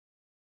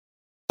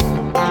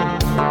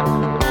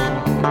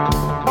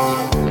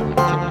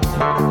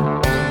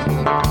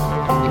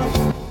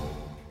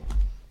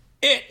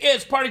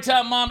It's party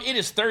time, Mom. It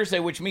is Thursday,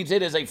 which means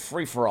it is a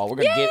free-for-all. We're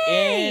going to get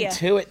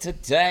into it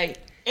today.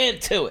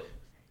 Into it.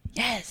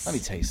 Yes. Let me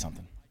tell you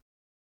something.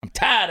 I'm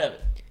tired of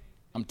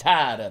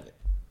it.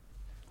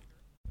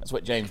 That's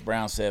what James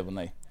Brown said when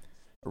they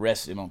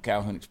arrested him on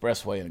Calhoun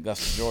Expressway in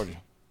Augusta, Georgia,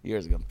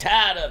 years ago. I'm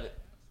tired of it.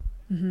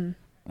 Mm-hmm.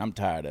 I'm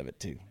tired of it,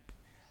 too.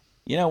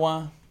 You know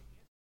why?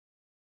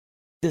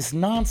 This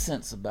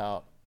nonsense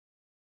about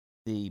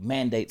the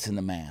mandates and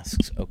the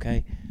masks,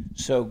 okay?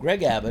 So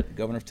Greg Abbott,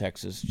 governor of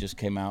Texas, just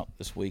came out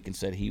this week and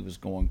said he was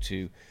going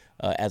to,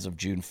 as of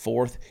June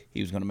 4th, he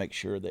was going to make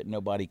sure that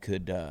nobody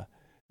could,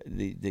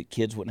 the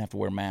kids wouldn't have to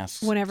wear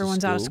masks when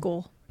everyone's out of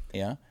school.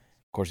 Yeah.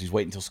 Of course, he's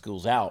waiting until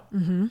school's out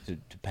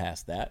to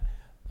pass that.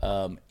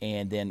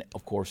 And then,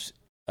 of course,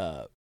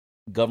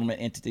 government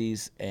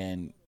entities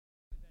and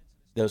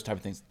those type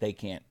of things, they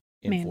can't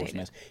enforce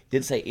masks.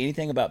 Didn't say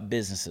anything about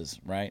businesses,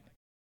 right?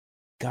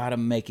 Got to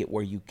make it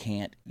where you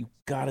can't. You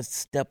got to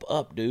step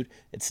up, dude.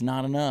 It's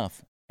not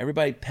enough.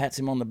 Everybody pats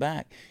him on the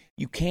back.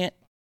 You can't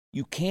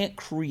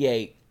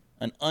create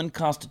an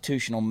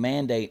unconstitutional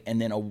mandate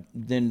and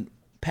then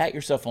pat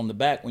yourself on the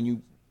back when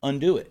you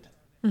undo it.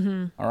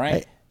 Mm-hmm. All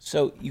right?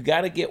 So you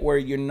got to get where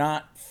you're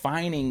not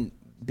fining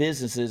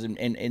businesses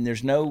and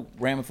there's no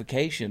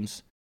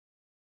ramifications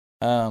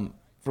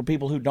for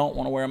people who don't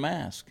want to wear a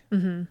mask.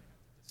 Mm-hmm.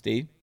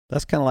 Steve?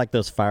 That's kind of like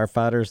those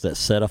firefighters that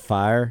set a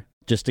fire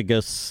just to go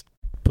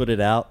put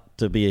it out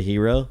to be a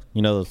hero.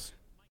 You know,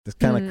 this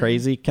kind of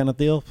crazy kind of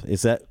deal.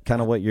 Is that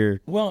kind of what you're?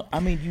 Well, I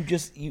mean, you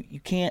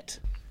can't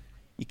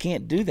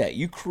do that.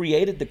 You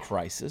created the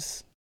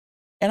crisis,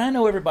 and I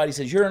know everybody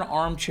says you're an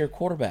armchair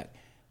quarterback.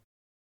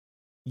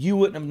 You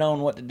wouldn't have known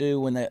what to do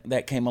when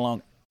that came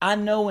along. I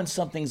know when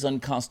something's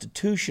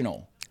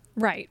unconstitutional.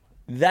 Right.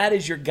 That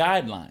is your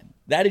guideline.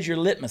 That is your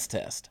litmus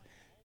test.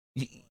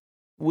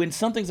 When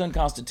something's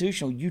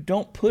unconstitutional, you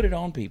don't put it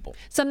on people.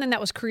 Something that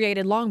was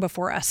created long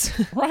before us.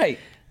 Right.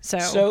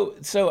 So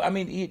I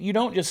mean, you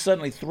don't just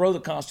suddenly throw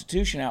the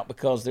Constitution out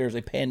because there's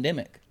a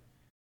pandemic.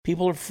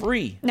 People are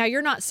free. Now,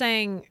 you're not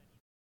saying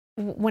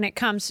when it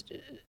comes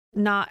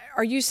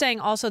are you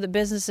saying also that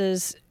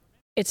businesses,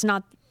 it's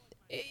not,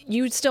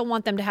 you still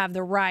want them to have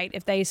the right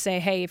if they say,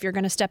 hey, if you're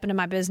going to step into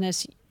my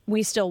business,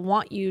 we still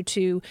want you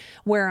to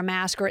wear a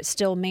mask, or it's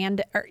still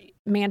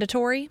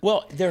mandatory?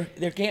 Well, there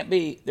can't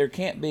be.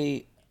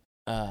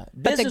 But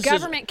the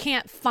government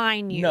can't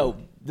fine you. No,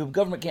 the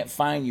government can't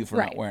fine you for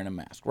not wearing a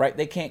mask, right?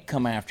 They can't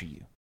come after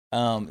you.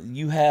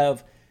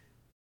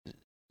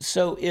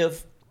 So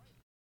if,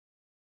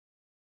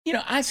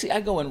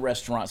 I go in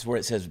restaurants where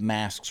it says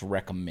masks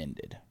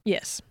recommended.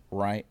 Yes.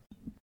 Right?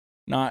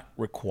 Not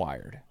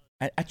required.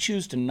 I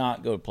choose to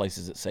not go to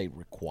places that say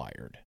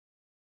required.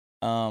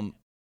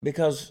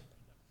 Because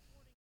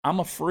I'm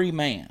a free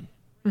man.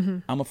 Mm-hmm.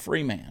 I'm a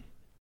free man.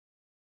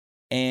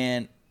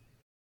 And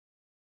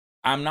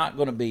I'm not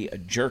going to be a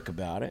jerk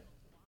about it.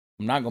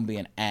 I'm not going to be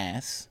an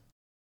ass.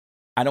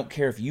 I don't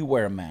care if you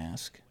wear a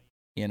mask,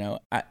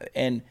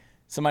 and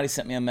somebody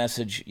sent me a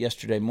message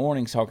yesterday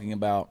morning talking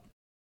about,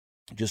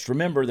 just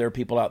remember there are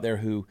people out there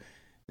who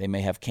they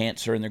may have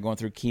cancer and they're going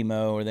through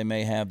chemo, or they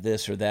may have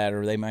this or that,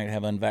 or they might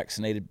have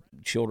unvaccinated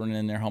children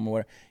in their home or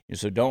whatever.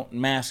 So don't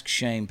mask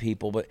shame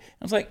people. But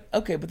I was like,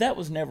 okay, but that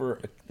was never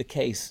the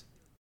case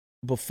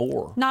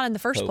before. Not in the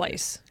first COVID.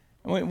 place.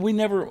 I mean,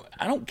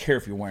 I don't care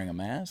if you're wearing a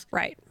mask.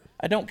 Right.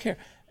 I don't care.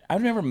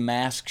 I've never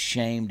mask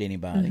shamed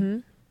anybody.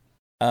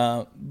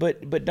 Mm-hmm.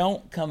 But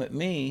don't come at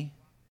me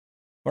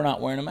for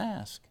not wearing a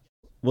mask.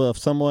 Well,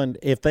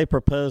 if they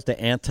proposed an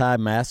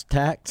anti-mask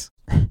tax,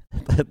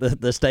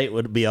 the state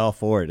would be all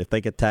for it. If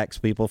they could tax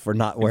people for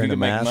not wearing a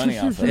mask. Make money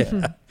off of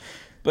it.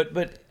 But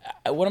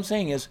what I'm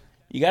saying is,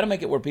 you got to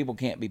make it where people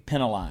can't be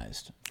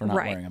penalized for not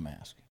wearing a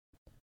mask.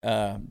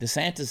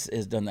 DeSantis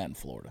has done that in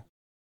Florida.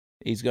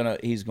 He's going to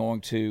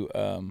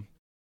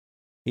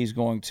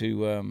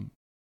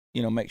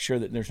make sure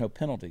that there's no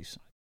penalties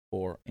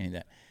for any of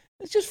that.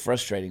 It's just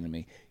frustrating to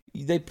me.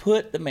 They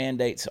put the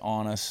mandates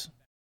on us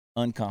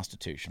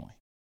unconstitutionally,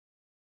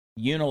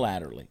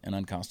 unilaterally and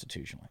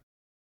unconstitutionally.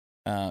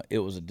 It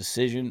was a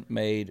decision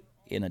made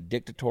in a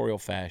dictatorial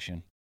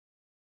fashion,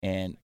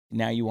 and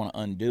now you want to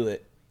undo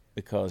it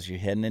because you're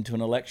heading into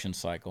an election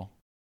cycle.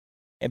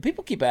 And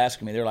people keep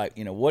asking me, they're like,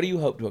 what do you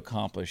hope to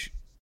accomplish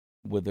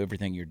with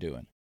everything you're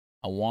doing?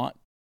 I want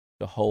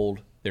to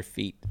hold their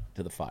feet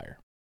to the fire.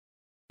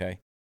 Okay?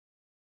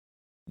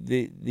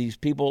 These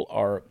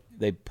people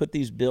they put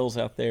these bills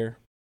out there.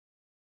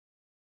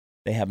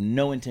 They have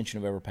no intention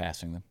of ever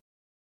passing them,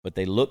 but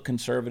they look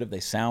conservative.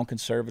 They sound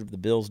conservative. The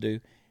bills do.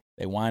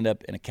 They wind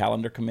up in a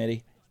calendar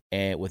committee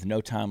and with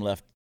no time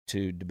left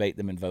to debate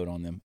them and vote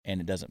on them, and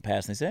it doesn't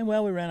pass. And they say,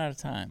 well, we ran out of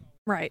time.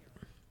 Right.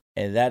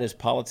 And that is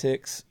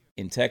politics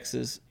in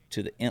Texas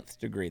to the nth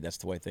degree. That's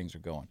the way things are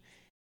going.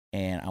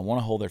 And I want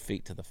to hold their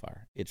feet to the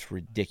fire. It's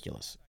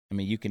ridiculous. I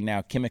mean, you can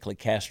now chemically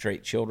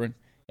castrate children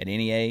at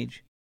any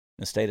age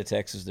in the state of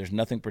Texas. There's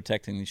nothing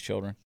protecting these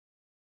children.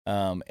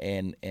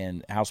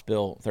 And House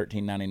Bill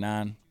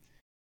 1399,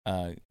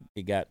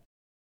 it got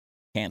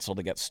canceled.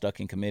 It got stuck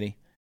in committee.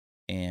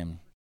 And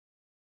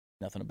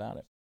Nothing about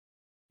it.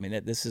 I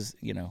mean, this is,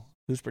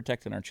 who's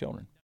protecting our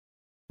children?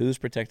 Who's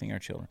protecting our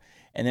children?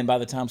 And then by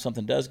the time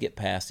something does get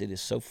passed, it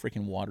is so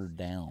freaking watered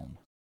down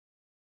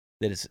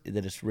that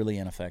it's really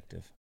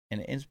ineffective.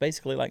 And it's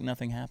basically like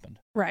nothing happened.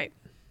 Right.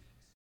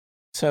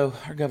 So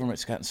our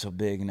government's gotten so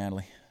big,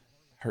 Natalie.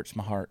 Hurts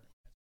my heart.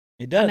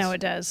 It does. I know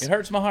it does. It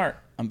hurts my heart.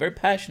 I'm very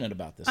passionate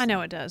about this. I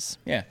know it does.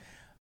 Yeah.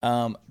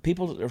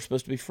 People are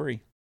supposed to be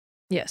free.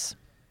 Yes.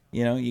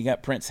 You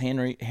got Prince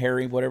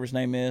Harry, whatever his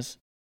name is,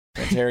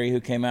 Prince Harry, who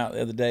came out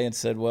the other day and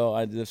said,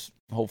 well, this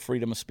whole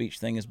freedom of speech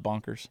thing is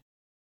bonkers.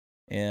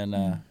 And,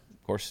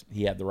 of course,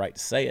 he had the right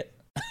to say it.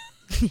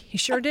 He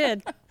sure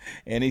did.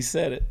 And he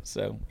said it.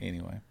 So,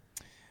 anyway,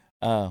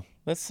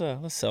 let's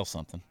sell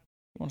something.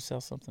 You want to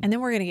sell something? And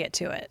then we're going to get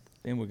to it.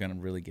 Then we're going to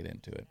really get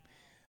into it.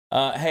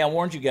 Hey, I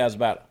warned you guys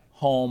about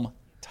home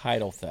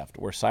title theft,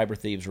 where cyber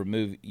thieves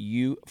remove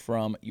you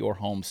from your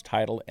home's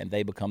title and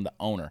they become the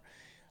owner.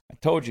 I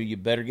told you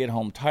better get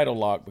Home Title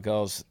Lock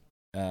because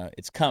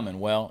it's coming.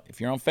 Well, if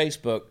you're on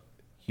Facebook,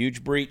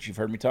 huge breach. You've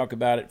heard me talk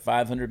about it.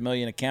 500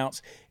 million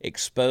accounts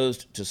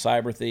exposed to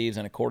cyber thieves.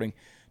 And according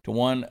to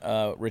one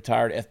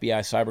retired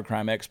FBI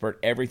cybercrime expert,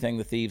 everything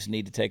the thieves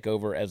need to take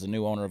over as the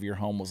new owner of your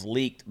home was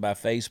leaked by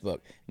Facebook.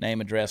 Name,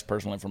 address,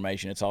 personal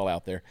information. It's all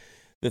out there.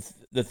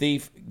 The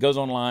thief goes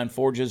online,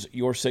 forges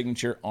your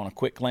signature on a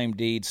quitclaim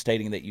deed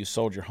stating that you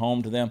sold your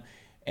home to them,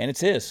 and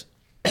it's his.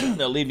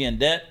 They'll leave you in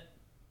debt,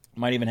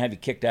 might even have you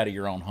kicked out of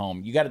your own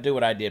home. You got to do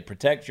what I did.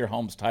 Protect your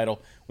home's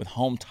title with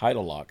Home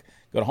Title Lock.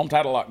 Go to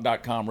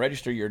HometitleLock.com,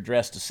 register your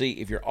address to see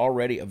if you're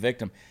already a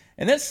victim,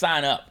 and then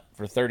sign up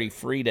for 30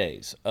 free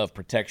days of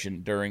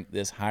protection during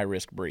this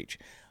high-risk breach.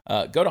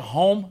 Go to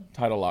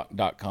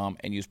HometitleLock.com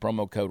and use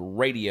promo code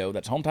RADIO.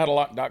 That's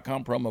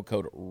HometitleLock.com, promo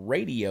code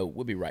RADIO.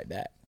 We'll be right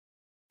back.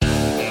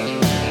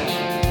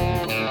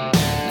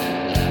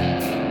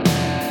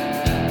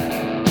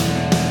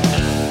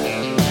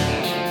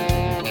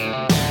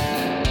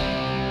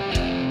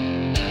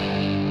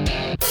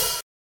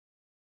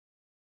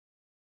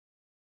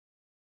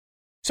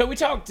 So we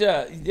talked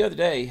the other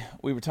day,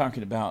 we were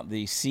talking about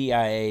the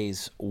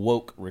CIA's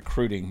woke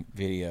recruiting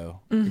video.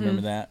 Mm-hmm.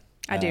 Remember that?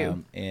 I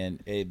do.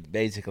 And it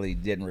basically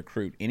didn't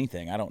recruit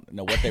anything. I don't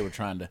know what they were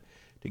trying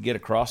to get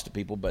across to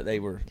people, but they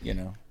were,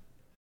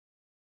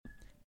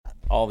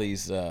 all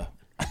these...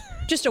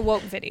 just a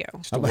woke video.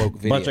 Just a woke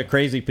video. Bunch of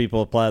crazy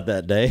people applied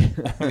that day.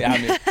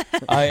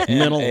 I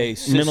am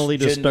mentally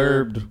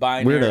disturbed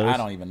binary. weirdos. I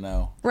don't even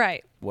know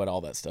Right. what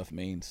all that stuff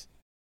means.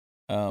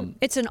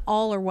 It's an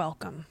all or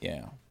welcome.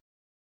 Yeah.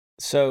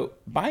 So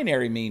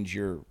binary means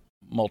you're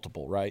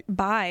multiple, right?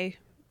 Bi.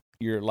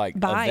 You're like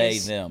Bi a they,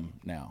 is- them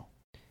now.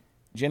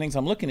 Jennings,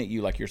 I'm looking at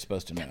you like you're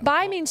supposed to know.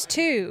 Bi means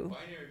two.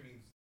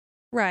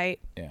 Right.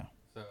 Yeah.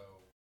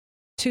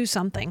 Two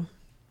something.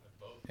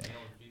 Yeah.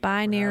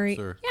 Binary.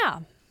 Perhaps, Yeah.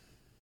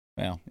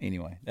 Well,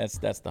 anyway, that's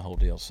the whole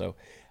deal. So,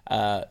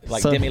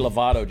 like So- Demi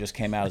Lovato just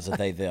came out as a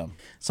they, them.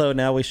 So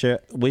now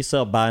we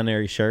sell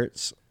binary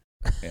shirts.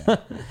 Yeah.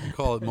 You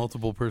call it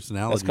multiple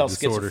personality That's called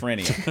disorder.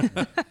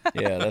 schizophrenia.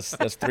 Yeah,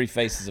 that's three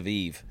faces of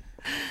Eve.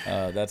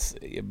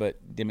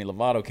 But Demi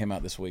Lovato came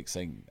out this week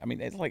saying, I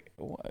mean, it's like,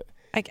 what?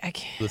 I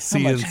can't. The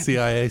C in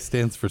CIA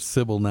stands for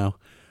Sybil now.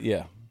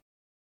 Yeah.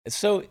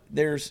 So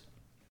there is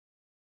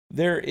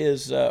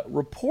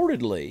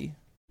reportedly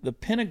the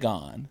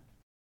Pentagon.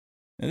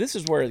 Now this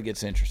is where it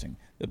gets interesting.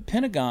 The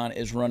Pentagon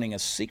is running a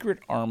secret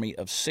army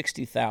of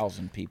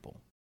 60,000 people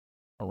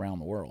around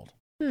the world.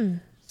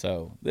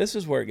 So this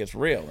is where it gets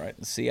real, right?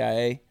 The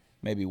CIA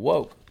may be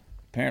woke.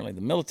 Apparently,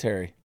 the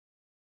military,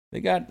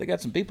 they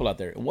got some people out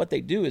there, and what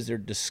they do is they're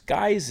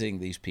disguising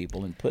these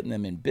people and putting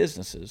them in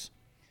businesses,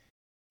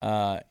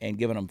 and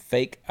giving them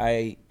fake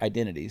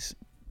identities,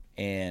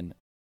 and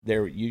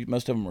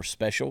most of them are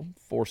special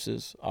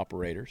forces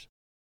operators,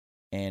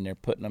 and they're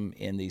putting them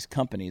in these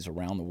companies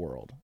around the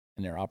world,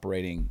 and they're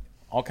operating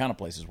all kind of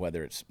places,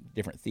 whether it's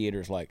different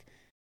theaters like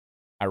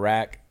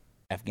Iraq,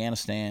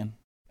 Afghanistan.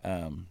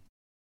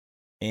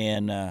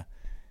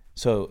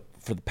 So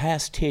for the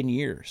past 10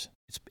 years,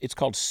 it's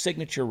called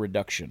signature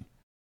reduction,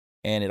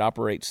 and it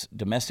operates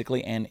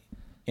domestically and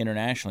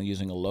internationally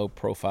using a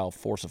low-profile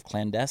force of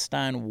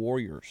clandestine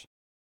warriors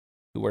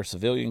who wear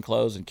civilian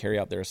clothes and carry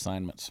out their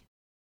assignments.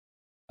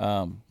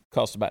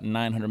 Costs about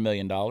 $900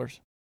 million,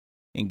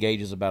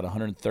 engages about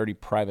 130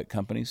 private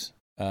companies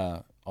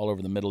all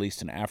over the Middle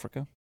East and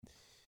Africa.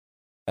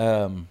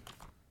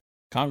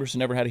 Congress has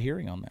never had a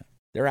hearing on that.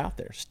 They're out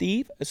there.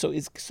 Steve, so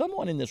is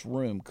someone in this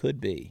room could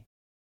be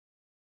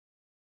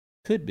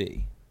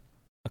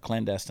a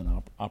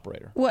clandestine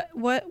operator.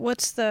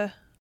 What's the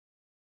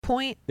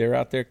point? They're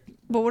out there.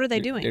 But what are they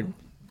doing? They're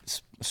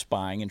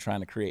spying and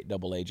trying to create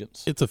double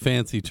agents. It's a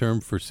fancy term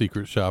for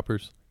secret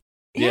shoppers.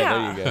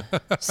 Yeah, there you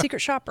go. Secret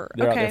shopper.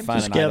 They're out Okay. there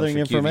finding Just gathering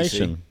items for QVC.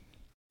 information.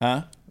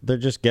 Huh? They're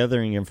just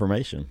gathering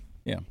information.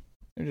 Yeah,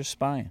 they're just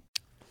spying.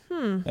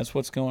 That's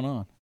what's going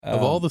on.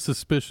 Of all the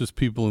suspicious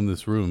people in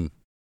this room,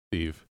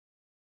 Steve.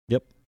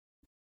 Yep.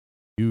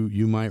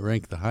 You might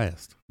rank the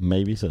highest.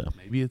 Maybe so.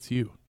 Maybe it's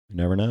you. You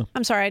never know.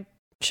 I'm sorry, I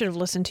should have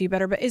listened to you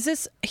better, but is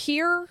this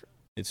here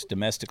It's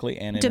domestically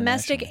and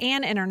domestic internationally.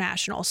 and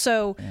international.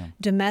 So Yeah.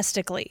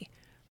 domestically,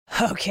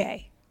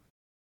 okay.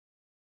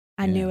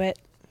 I Yeah. knew it.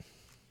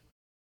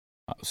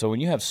 So when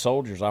you have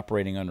soldiers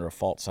operating under a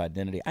false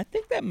identity, I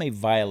think that may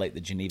violate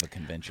the Geneva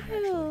Convention,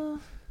 actually.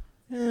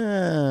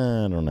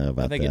 I don't know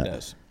about I think that. it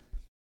does.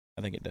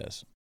 I think it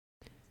does.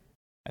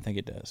 I think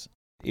it does.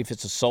 If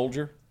it's a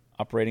soldier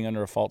operating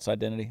under a false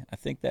identity, I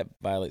think that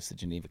violates the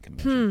Geneva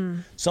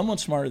Convention. Someone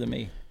smarter than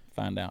me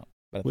find out,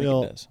 but I think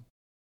Well, it does.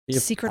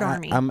 Secret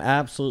Army. I'm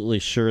absolutely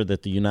sure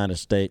that the United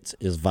States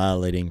is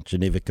violating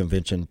Geneva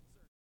Convention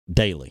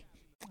daily.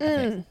 I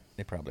think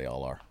they probably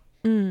all are.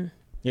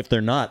 If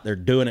they're not, they're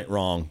doing it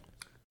wrong.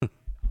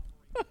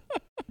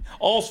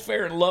 All's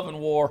fair in love and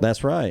war.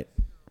 That's right.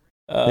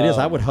 It is.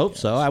 I would hope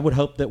so. I would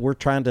hope that we're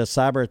trying to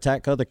cyber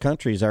attack other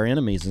countries, our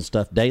enemies and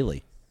stuff,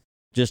 daily,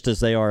 just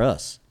as they are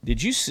us.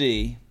 Did you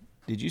see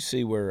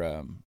where?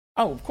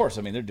 Oh, of course.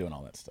 I mean, they're doing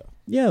all that stuff.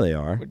 Yeah, they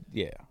are.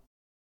 Yeah,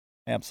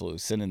 absolutely.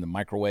 Sending the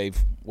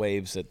microwave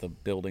waves at the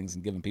buildings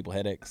and giving people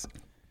headaches.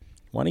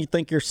 Why do you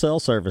think your cell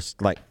service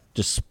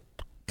just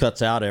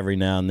cuts out every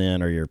now and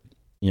then, or your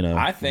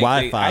I think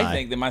Wi-Fi? I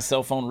think that my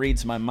cell phone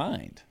reads my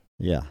mind.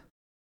 Yeah.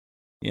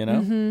 You know.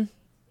 Mm-hmm.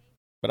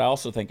 But I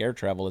also think air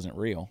travel isn't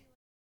real.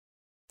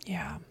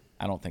 Yeah.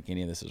 I don't think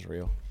any of this is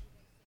real.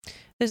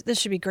 This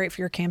should be great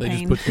for your They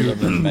campaign. just put you.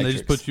 Live in the They Matrix.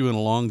 just put you in a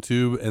long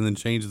tube and then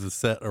change the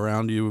set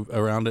around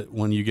it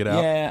when you get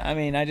out. Yeah, I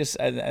mean, I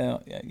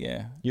don't,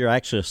 yeah, You're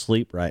actually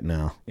asleep right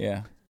now.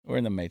 yeah. We're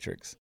in the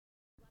Matrix.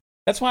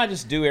 That's why I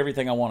just do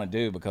everything I want to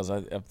do, because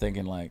I'm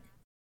thinking like,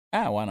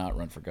 why not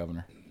run for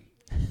governor?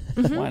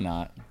 Why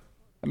not?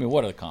 I mean,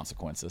 what are the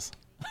consequences?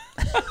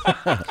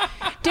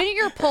 Didn't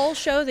your poll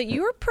show that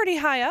you were pretty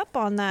high up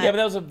on that? Yeah, but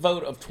that was a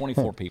vote of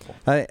 24 people.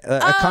 A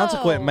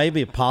consequent may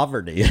be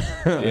poverty,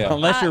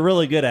 unless you're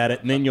really good at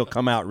it, and then you'll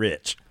come out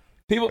rich.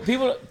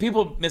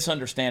 People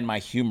misunderstand my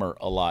humor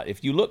a lot.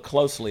 If you look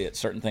closely at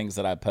certain things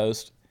that I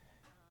post,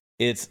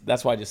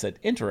 that's why I just said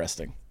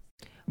interesting.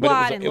 But Well,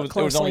 I didn't look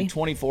it was only closely.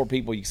 24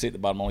 people. You can see at the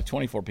bottom, only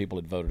 24 people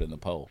had voted in the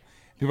poll.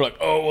 People are like,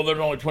 oh, well, there's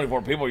only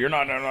 24 people. You're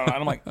not. No. And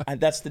I'm like,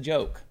 that's the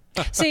joke.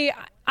 See,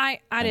 I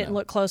didn't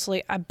look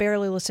closely. I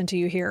barely listened to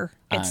you here.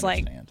 It's I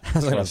like understand. I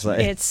was gonna Trust me.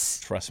 say. it's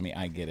Trust me,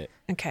 I get it.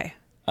 okay.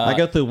 I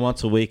go through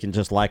once a week and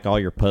just like all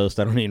your posts.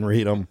 I don't even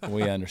read them.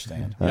 We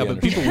understand. Yeah, We but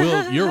understand. people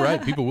will. You're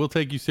right. People will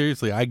take you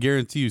seriously. I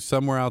guarantee you,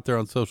 somewhere out there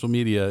on social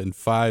media, in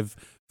five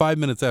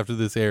minutes after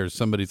this airs,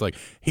 somebody's like,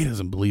 "He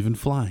doesn't believe in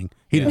flying.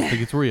 He doesn't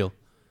think it's real."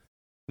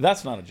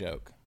 That's not a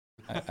joke.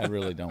 I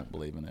really don't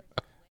believe in it.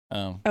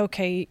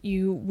 Okay,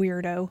 you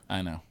weirdo.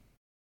 I know.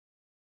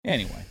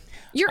 Anyway,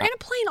 You're in a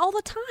plane all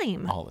the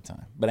time. all the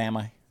time. But am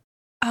I?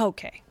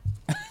 Okay.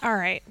 All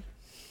right.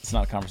 It's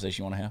not a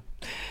conversation you want to have.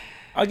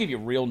 I'll give you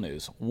real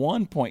news.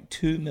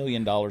 $1.2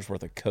 million worth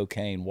of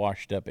cocaine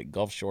washed up at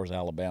Gulf Shores,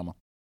 Alabama.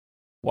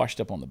 Washed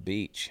up on the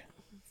beach.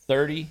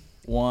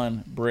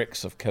 31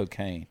 bricks of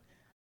cocaine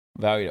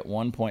valued at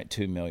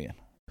 $1.2 million.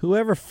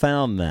 Whoever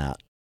found that,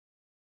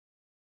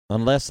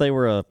 unless they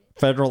were a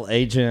federal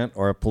agent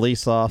or a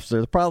police officer,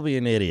 they're probably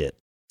an idiot.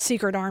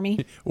 Secret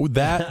Army.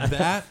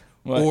 That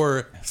What?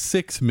 or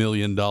 $6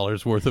 million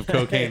worth of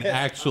cocaine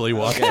actually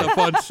washed up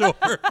on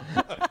shore.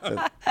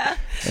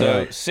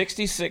 So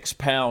 66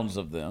 pounds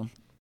of them,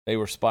 they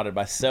were spotted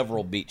by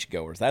several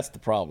beachgoers. That's the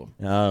problem.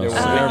 Oh, There were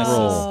several.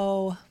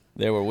 Oh.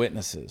 There were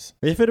witnesses.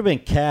 If it had been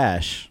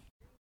cash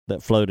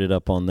that floated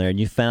up on there and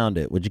you found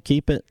it, would you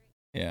keep it?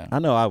 Yeah. I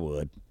know I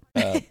would.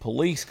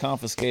 Police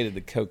confiscated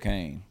the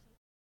cocaine.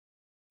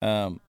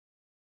 I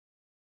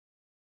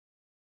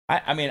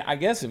mean, I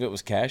guess if it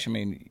was cash, I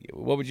mean,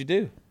 what would you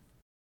do?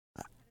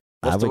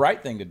 What's the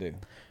right thing to do?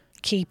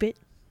 Keep it.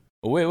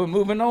 We're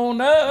moving on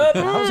up.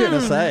 I was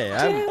gonna say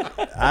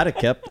I'd have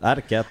kept it. I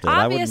wouldn't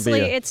Obviously,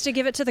 be. it's to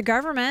give it to the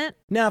government,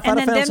 Now, if and I'd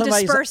have then found them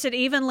somebody's, disperse it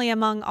evenly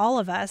among all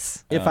of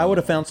us. if I would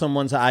have found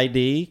someone's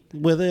ID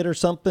with it or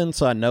something,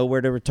 so I know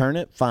where to return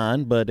it,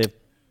 fine. But if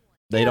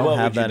they don't What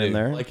have would you that in do?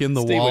 there, Like in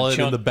the Steve would wallet in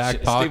chunk- the back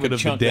Steve pocket would of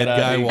the chunk dead that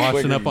guy ID washing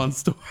quicker up on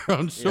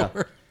than-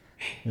 shore.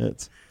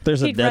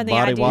 there's a He'd dead run the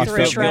body ID washed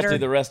through a up. shredder. Guilty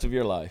the rest of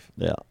your life,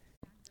 Yeah,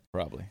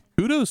 probably.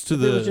 Kudos to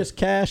if it was the just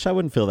cash, I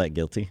wouldn't feel that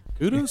guilty.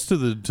 kudos to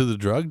the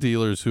drug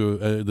dealers who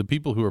the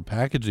people who are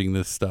packaging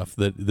this stuff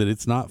that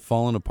it's not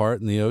falling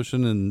apart in the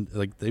ocean and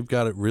like they've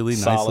got it really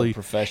Solid nicely.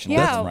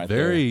 professionalism Yeah. right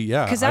Very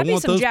there. yeah. 'Cause I that'd be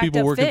want some those jacked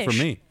people up working for fish.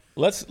 me.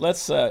 Let's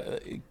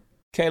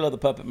Kayla the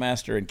Puppet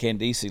Master and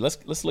Candice,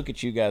 let's look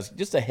at you guys.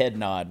 Just a head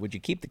nod. Would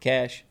you keep the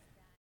cash?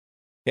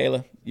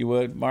 Kayla, you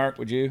would. Mark,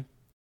 would you?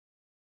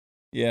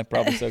 Yeah,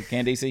 probably so.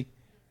 Candice?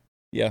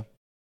 Yeah.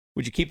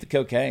 Would you keep the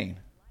cocaine?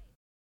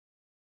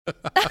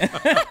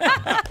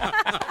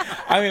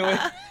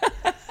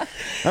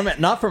 I mean,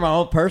 not for my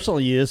own personal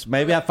use.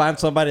 Maybe I find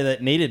somebody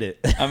that needed it.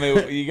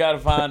 You got to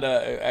find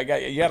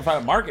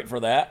a market for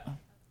that.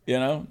 You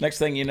know, next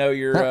thing you know,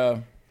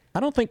 you're I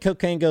don't think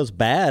cocaine goes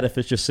bad if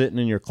it's just sitting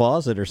in your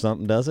closet or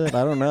something, does it?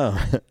 I don't know.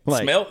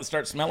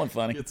 start smelling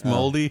funny. It's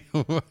moldy.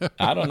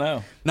 I don't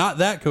know. Not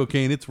that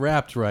cocaine. It's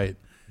wrapped right.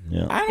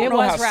 Yeah. I It don't know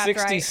was how wrapped right.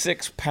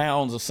 66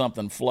 pounds of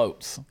something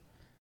floats.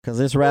 Because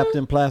it's wrapped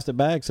in plastic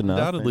bags enough.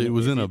 Undoubtedly, And it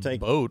was if in you a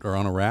take- boat or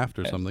on a raft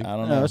or something. I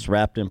don't No, know. it's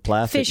wrapped in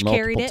plastic Fish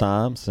carried multiple it.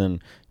 times.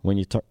 And when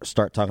you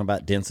start talking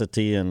about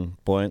density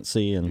and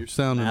buoyancy and You're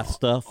sounding math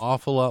stuff,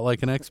 awful lot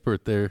like an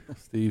expert there,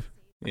 Steve.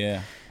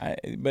 Yeah.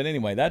 But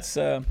anyway, that's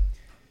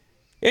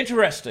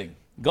interesting.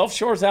 Gulf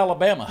Shores,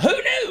 Alabama. Who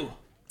knew?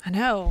 I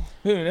know.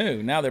 Who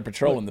knew? Now they're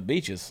patrolling the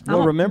beaches. I well,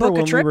 won't remember book a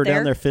when we trip were down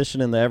there. there fishing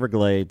in the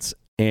Everglades,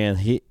 and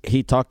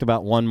he talked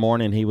about one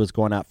morning he was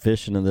going out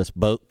fishing, and this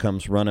boat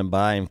comes running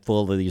by and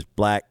full of these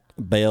black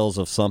bales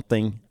of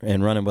something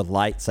and running with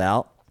lights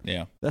out.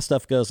 Yeah. That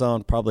stuff goes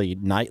on probably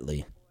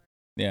nightly.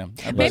 Yeah. Our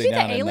buddy Maybe the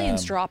down in,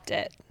 aliens dropped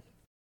it.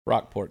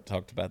 Rockport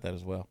talked about that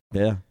as well.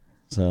 Yeah.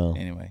 So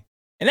Anyway.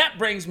 And that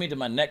brings me to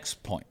my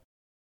next point.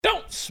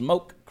 Don't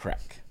smoke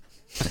crack.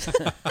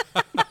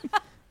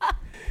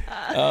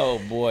 Oh,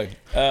 boy.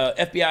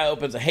 FBI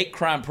opens a hate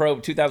crime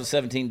probe,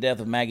 2017 death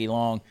of Maggie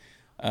Long.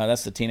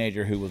 That's the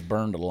teenager who was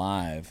burned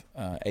alive,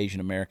 Asian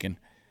American,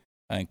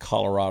 in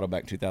Colorado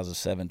back in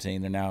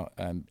 2017. They're now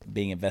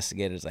being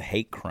investigated as a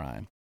hate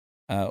crime,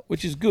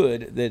 which is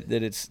good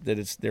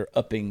that they're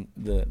upping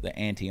the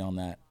ante on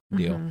that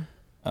deal.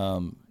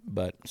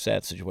 But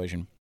sad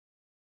situation.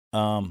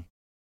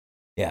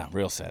 Yeah,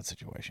 real sad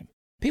situation.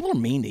 People are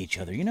mean to each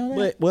other. You know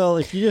that? well,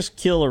 if you just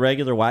kill a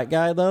regular white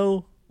guy,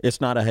 though,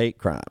 it's not a hate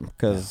crime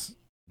because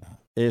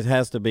it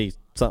has to be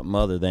something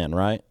other than,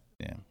 right?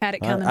 Yeah. Had it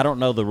coming. I don't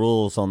know the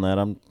rules on that.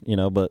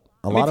 But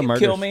a lot if of you murders.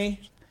 kill me,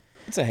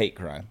 it's a hate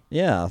crime.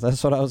 Yeah,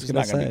 that's what I was It's going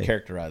not to going to say. be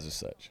characterized as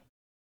such.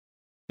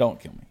 Don't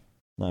kill me.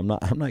 No,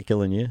 I'm not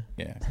killing you.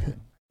 Yeah.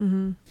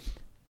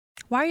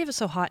 Why are you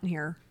so hot in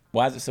here?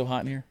 Why is it so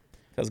hot in here?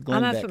 Because Glenn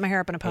I'm gonna Beck put my hair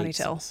up in a hates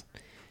ponytail. us.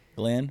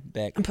 Glenn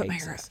Beck I'm putting my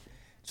hates hair us.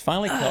 It's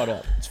finally caught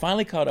up. It's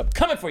finally caught up.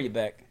 Coming for you,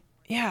 Beck.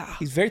 Yeah.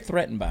 He's very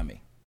threatened by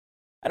me.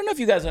 I don't know if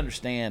you guys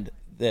understand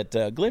that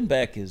Glenn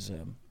Beck is,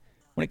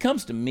 when it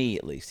comes to me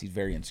at least, he's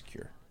very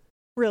insecure.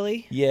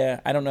 Really?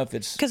 Yeah, I don't know if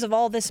it's Because of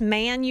all this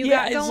man you yeah,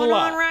 got it's going a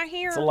lot. on right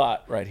here? It's a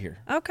lot right here.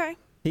 Okay.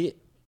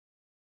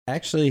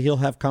 He'll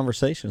have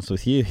conversations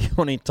with you. He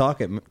won't even talk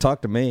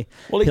to me.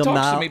 Well, he He'll talks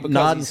to nod, me because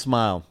nod and he's-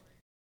 smile.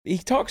 He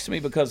talks to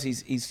me because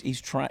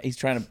he's trying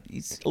to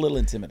he's a little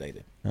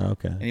intimidated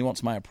Okay. and he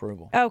wants my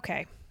approval.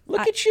 Okay.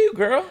 Look at you,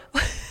 girl.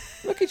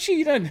 Look at you.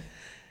 You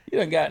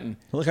done gotten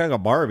Look like a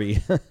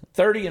Barbie.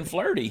 30 and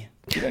flirty.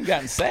 You done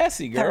gotten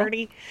sassy, girl.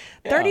 30.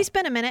 Yeah. 30's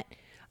been a minute.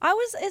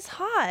 It's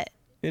hot.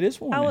 It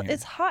is warm in here.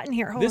 It's hot in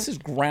here. Hold This on. is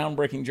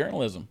groundbreaking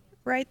journalism.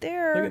 right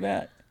there. Look at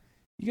that.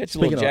 You got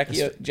your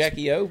little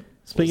Jackie O.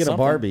 Speaking of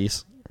something.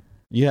 Barbies,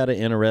 you had an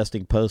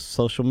interesting post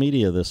social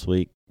media this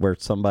week where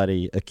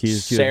somebody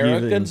accused you Sarah of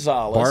using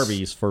Gonzalez.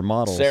 Barbies for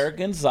models. Sarah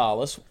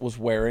Gonzalez was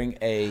wearing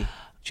a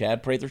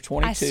Chad Prather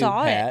 22 I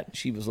saw hat.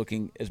 She was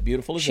looking as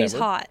beautiful as She's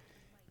ever. hot.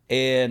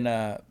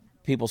 And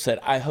people said,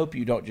 I hope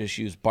you don't just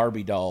use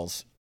Barbie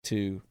dolls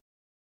to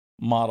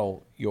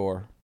model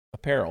your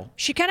apparel.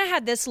 She kind of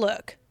had this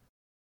look.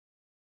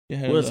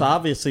 Well, it's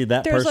obviously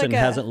that There's person like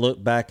a- hasn't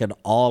looked back at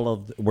all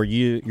of where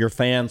your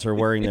fans are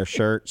wearing their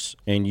shirts,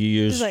 and you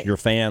use There's like- your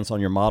fans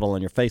on your model,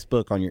 on your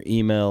Facebook, on your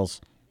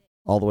emails,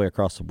 all the way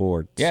across the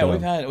board. Yeah,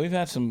 So, we've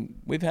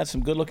had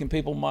some good looking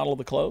people model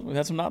the clothes. We've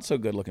had some not so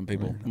good looking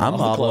people. I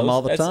model them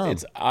all the time.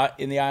 It's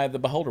in the eye of the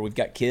beholder. We've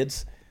got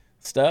kids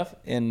stuff,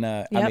 and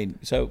I Yep. mean,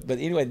 so but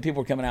anyway,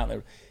 people were coming out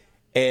there,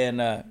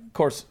 and of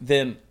course,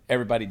 then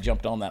everybody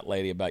jumped on that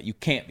lady about you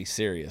can't be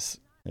serious.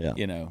 Yeah.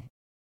 You know,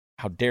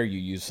 how dare you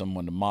use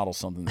someone to model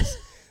something? That's,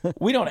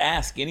 we don't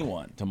ask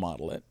anyone to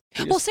model it.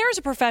 We Well, just- Sarah's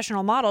a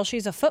professional model.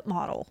 She's a foot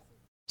model.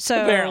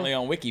 So apparently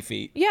on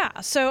WikiFeet. Yeah.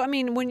 So I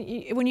mean, when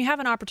you have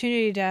an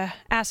opportunity to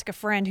ask a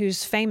friend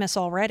who's famous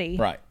already,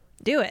 Right.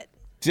 do it.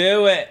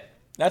 Do it.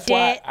 That's Do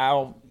why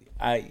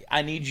it.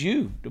 I need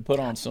you to put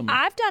on some.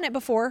 I've done it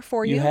before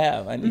for you. You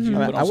have. I need you to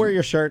put on I wear some,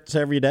 your shirts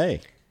every day.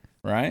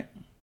 right.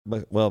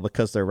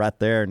 Because they're right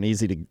there and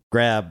easy to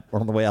grab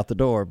on the way out the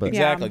door. But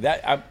Yeah.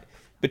 Exactly.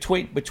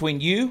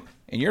 Between you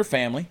and your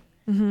family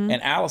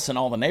and Alice and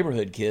all the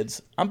neighborhood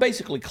kids, I'm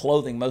basically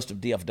clothing most of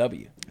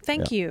DFW.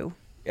 Thank you.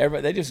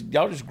 Everybody,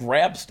 y'all just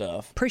grab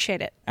stuff.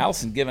 Appreciate it.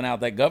 Allison giving out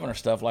that governor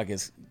stuff like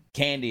it's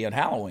candy at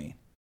Halloween.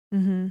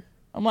 I'm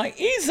like,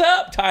 ease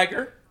up,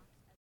 Tiger.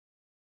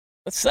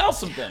 Let's sell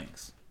some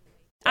things.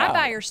 I Wow.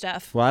 buy your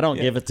stuff. well, I don't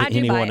give it to I do buy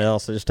anyone it.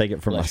 else. I just take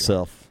it for Bless you.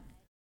 myself.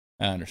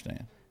 I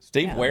understand.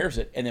 Steve wears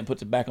it and then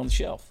puts it back on the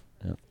shelf.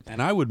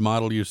 And I would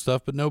model your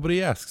stuff, but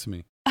nobody asks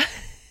me.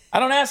 I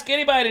don't ask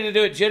anybody to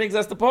do it, Jennings.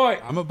 That's the point.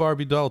 I'm a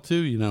Barbie doll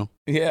too, you know.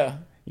 Yeah.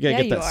 You got to Yeah,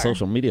 get you that are.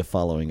 social media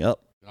following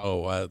up.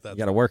 Oh, You that's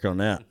got to work on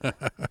that. Look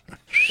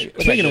Speaking how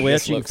of good which,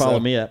 this you can looks, follow though.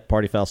 me at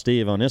Partyfoul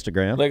Steve on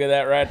Instagram. Look at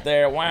that right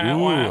there. Wah, Ooh.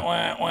 wah,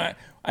 wah, wah.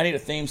 I need a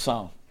theme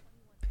song.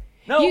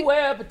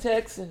 Nowhere but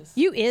Texas.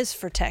 You is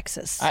for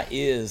Texas. I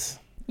is.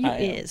 You I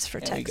am. is for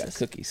And we got Texas.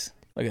 cookies.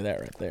 Look at that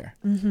right there.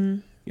 Mm-hmm.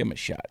 Give them a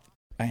shot.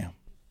 I am.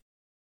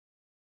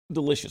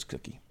 Delicious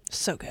cookie.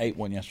 So good. I ate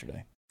one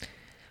yesterday.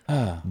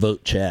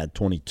 Vote Chad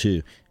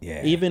 22.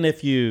 Yeah. Even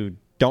if you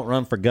don't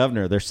run for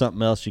governor, there's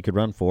something else you could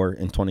run for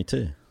in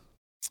 22.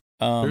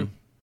 Um,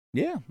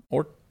 Yeah,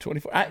 or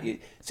 24.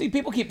 See,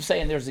 people keep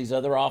saying there's these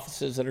other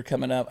offices that are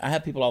coming up. I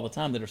have people all the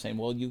time that are saying,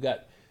 well, you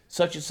got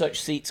such and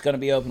such seats going to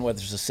be open, whether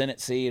it's a Senate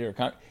seat or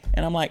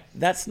and I'm like,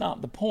 that's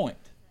not the point.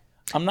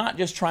 I'm not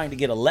just trying to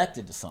get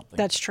elected to something.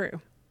 That's true.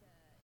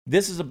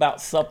 This is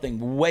about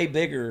something way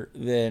bigger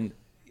than,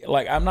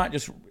 like, I don't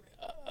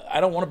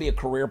want to be a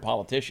career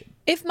politician.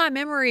 If my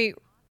memory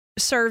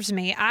serves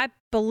me, I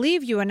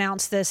believe you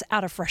announced this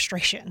out of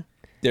frustration.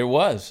 There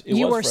was.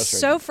 You were frustrating.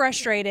 so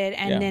frustrated,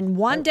 and then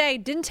one day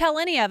didn't tell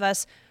any of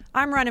us,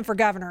 I'm running for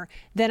governor.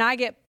 Then I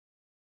get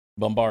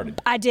bombarded.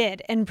 I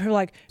did. And people were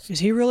like, is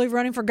he really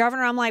running for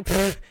governor? I'm like,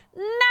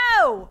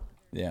 no.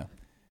 Yeah.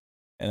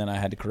 And then I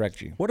had to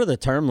correct you. What are the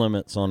term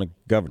limits on a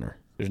governor?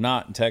 There's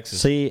not in Texas.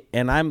 See,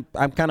 and I'm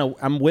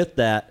with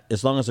that.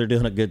 As long as they're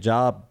doing a good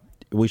job,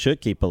 we should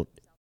keep it.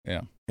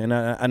 Yeah. And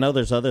I know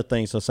there's other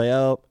things to say,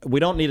 oh, we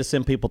don't need to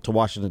send people to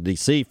Washington,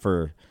 D.C.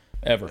 for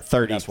ever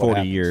 30,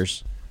 40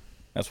 years.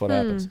 That's what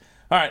happens.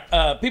 All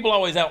right. People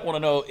always want to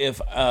know if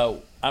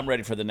I'm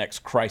ready for the next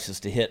crisis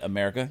to hit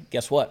America.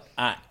 Guess what?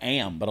 I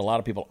am. But a lot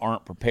of people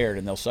aren't prepared,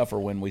 and they'll suffer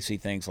when we see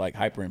things like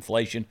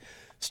hyperinflation,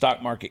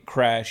 stock market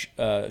crash,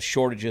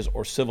 shortages,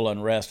 or civil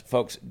unrest.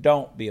 Folks,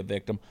 don't be a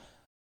victim.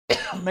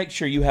 Make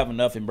sure you have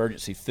enough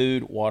emergency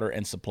food, water,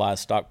 and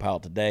supplies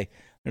stockpiled today.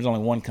 There's only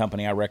one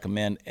company I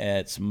recommend.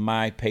 It's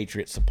My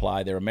Patriot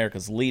Supply. They're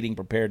America's leading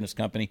preparedness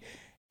company,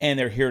 and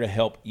they're here to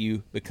help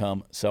you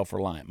become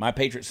self-reliant. My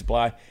Patriot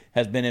Supply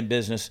has been in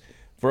business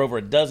for over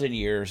a dozen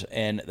years,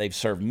 and they've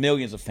served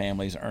millions of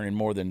families, earning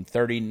more than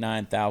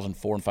 39,000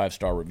 4- and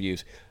 5-star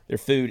reviews. Their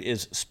food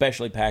is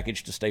specially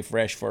packaged to stay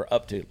fresh for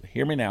up to,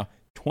 hear me now,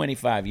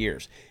 25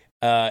 years.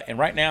 And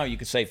right now, you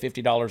can save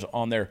 $50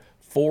 on their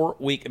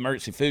 4-week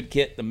emergency food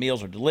kit. The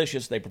meals are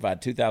delicious. They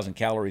provide 2,000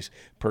 calories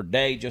per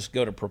day. Just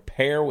go to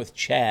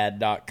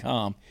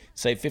preparewithchad.com.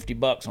 Save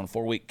 $50 on a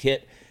 4-week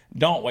kit.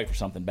 Don't wait for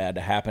something bad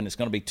to happen. It's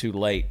going to be too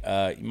late.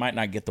 You might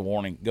not get the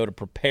warning. Go to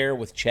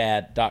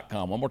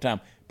preparewithchad.com. One more time,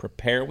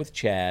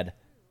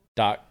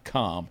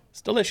 preparewithchad.com.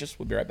 It's delicious.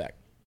 We'll be right back.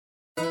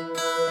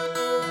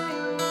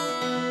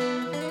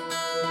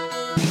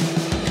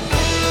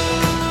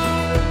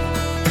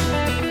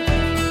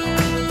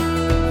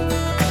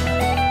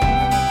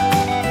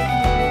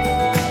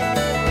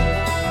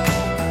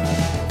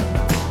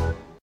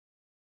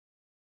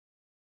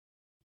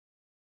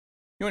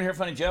 You want to hear a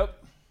funny joke?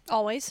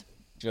 Always.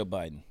 Joe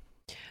Biden.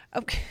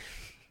 Okay.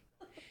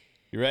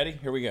 You ready?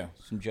 Here we go.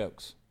 Some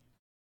jokes.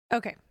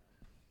 Okay.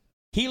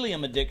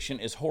 Helium addiction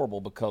is horrible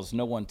because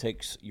no one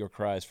takes your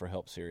cries for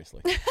help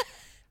seriously.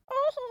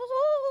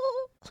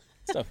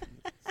 Stuff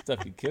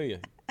could kill you.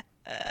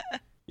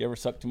 You ever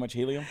suck too much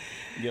helium?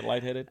 You get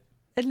lightheaded?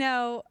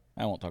 No.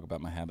 I won't talk about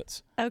my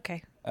habits.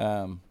 Okay.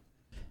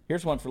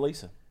 Here's one for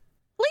Lisa.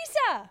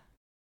 Lisa!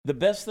 The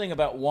best thing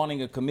about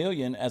wanting a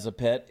chameleon as a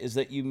pet is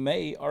that you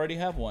may already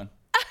have one.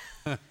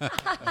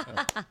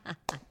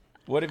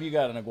 What have you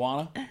got, an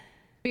iguana?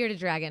 Bearded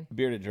dragon.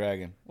 Bearded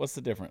dragon. What's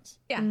the difference?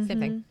 Yeah, same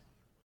thing.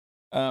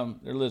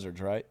 They're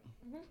lizards, right?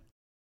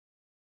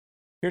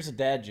 Here's a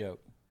dad joke.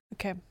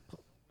 Okay.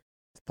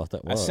 Thought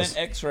that I was. sent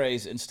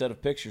x-rays instead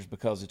of pictures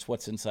because it's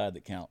what's inside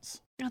that counts.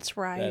 That's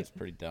right. That's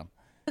pretty dumb.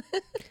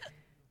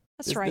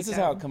 That's right. This is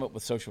how I come up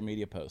with social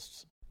media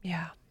posts.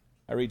 Yeah.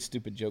 I read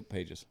stupid joke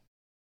pages.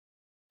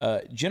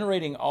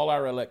 Generating all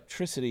our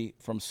electricity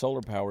from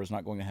solar power is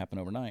not going to happen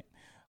overnight.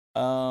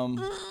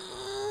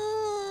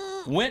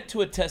 Went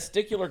to a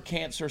testicular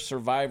cancer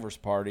survivors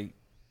party.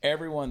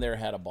 Everyone there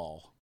had a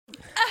ball.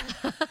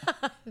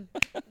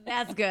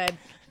 That's good.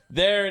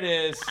 There it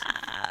is.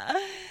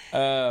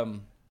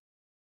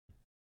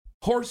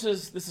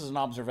 Horses, this is an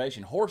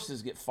observation.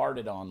 Horses get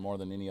farted on more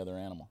than any other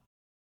animal.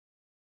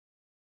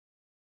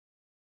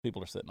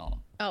 People are sitting on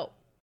them. Oh.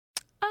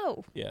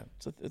 Yeah.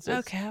 It's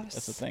Okay,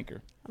 that's a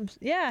thinker.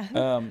 Yeah.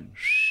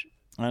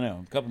 I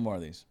know. A couple more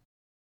of these.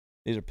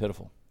 These are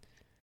pitiful.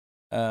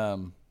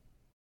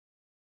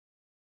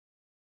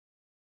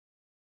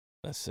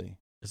 Let's see.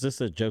 Is this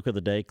a joke of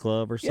the day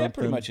club or something? Yeah, it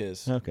pretty much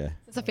is. Okay.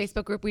 It's a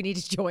Facebook group we need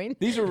to join.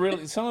 These are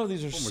really, some of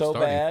these are so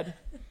starting. bad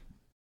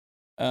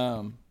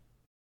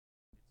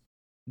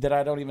that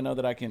I don't even know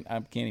that I can't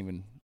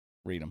even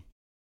read them.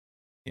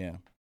 Yeah.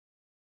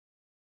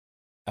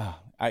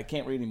 I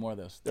can't read any more of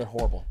those. They're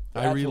horrible.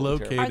 They're I absolutely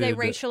relocated- terrible. Are they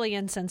racially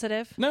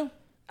insensitive? No.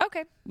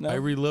 Okay. No. I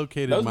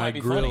relocated Those my might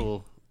be grill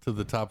funny. to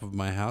the top of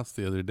my house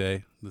the other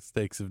day. The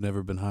stakes have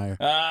never been higher.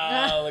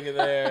 Oh, look at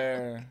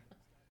there.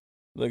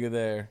 Look at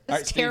there. This All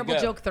right, Steve, terrible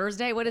go. joke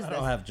Thursday. What is I this?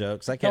 don't have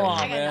jokes. I Come can't. on,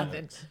 I got man.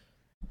 nothing.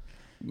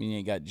 You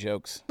ain't got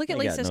jokes. Look at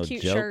I got Lisa's no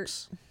cute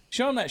jokes. shirt.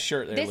 Show him that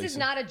shirt there, This Lisa. is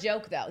not a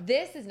joke, though.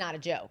 This is not a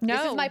joke. This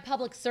No. is my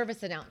public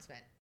service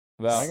announcement.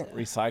 About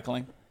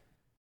recycling. Is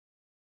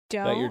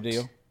Don't that your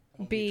deal?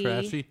 be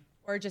Trashy.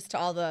 Or just to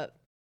all the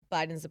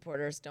Biden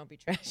supporters, don't be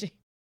trashy. Too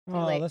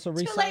Oh, late. that's a Too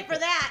late recycle. for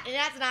that, and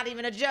that's not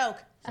even a joke.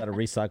 Is that a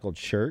recycled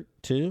shirt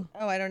too?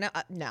 Oh, I don't know.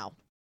 No.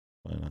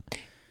 Why not?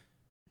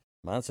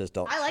 Mine says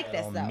don't. I like tread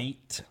this, on though.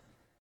 Meat.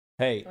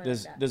 Hey, Or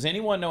does like that. does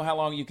anyone know how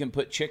long you can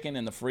put chicken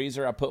in the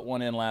freezer? I put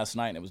one in last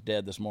night and it was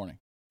dead this morning.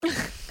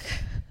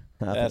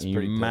 That's you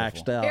pretty maxed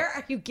pitiful. out. Where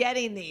are you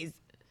getting these?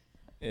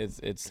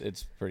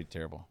 It's pretty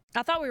terrible.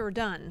 I thought we were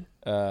done.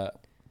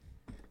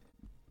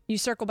 You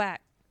circle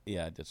back.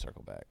 Yeah, I did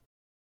circle back.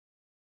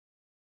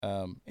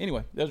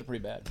 Anyway, those are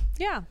pretty bad.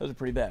 Yeah. Those are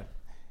pretty bad.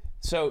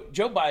 So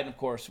Joe Biden, of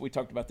course, we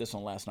talked about this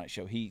on last night's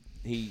show. He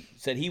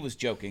said he was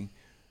joking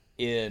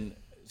in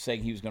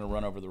saying he was going to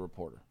run over the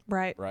reporter.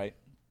 Right. Right?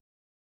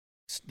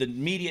 The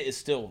media is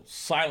still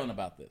silent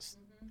about this.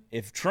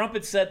 If Trump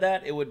had said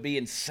that, it would be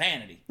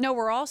insanity. No,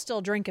 we're all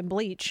still drinking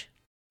bleach.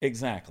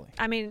 Exactly.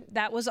 I mean,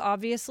 that was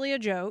obviously a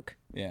joke.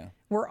 Yeah.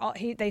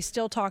 They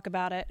still talk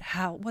about it.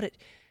 How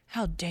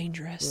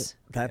dangerous.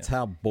 That's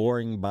how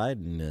boring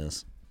Biden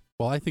is.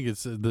 Well, I think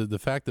it's the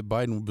fact that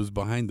Biden was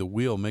behind the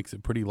wheel makes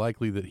it pretty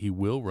likely that he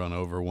will run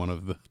over one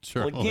of the Well,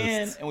 journalists.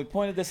 again, and we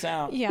pointed this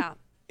out. Yeah.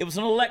 It was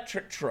an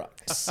electric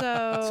truck.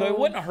 So So it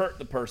wouldn't have hurt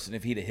the person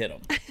if he'd have hit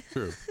him.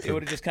 True. It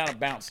would have just kind of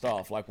bounced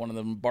off like one of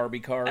them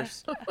Barbie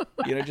cars.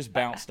 Just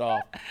bounced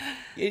off.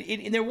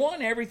 And they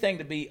want everything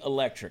to be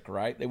electric,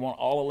 right? They want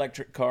all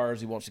electric cars.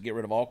 He wants to get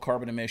rid of all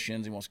carbon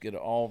emissions. He wants to get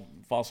all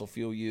fossil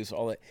fuel use,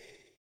 all that.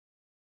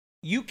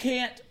 You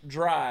can't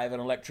drive an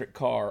electric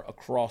car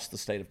across the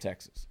state of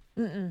Texas.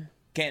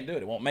 Can't do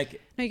it. It won't make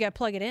it. No, you got to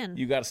plug it in.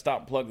 You got to stop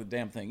and plug the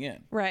damn thing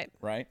in. Right.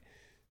 Right?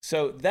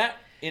 So that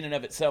in and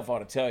of itself ought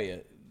to tell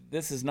you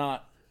this is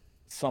not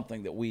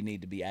something that we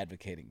need to be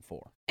advocating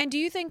for. And do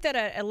you think that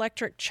an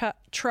electric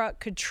truck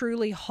could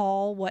truly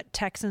haul what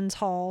Texans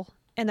haul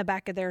in the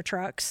back of their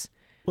trucks?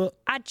 Well,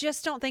 I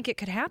just don't think it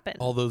could happen.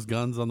 All those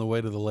guns on the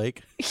way to the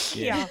lake.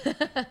 Yeah.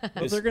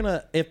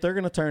 if they're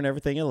gonna turn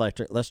everything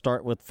electric, let's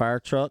start with fire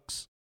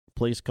trucks,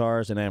 police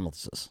cars, and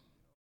ambulances.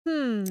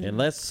 And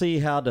let's see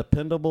how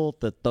dependable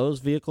that those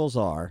vehicles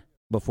are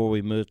before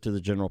we move to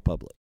the general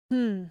public.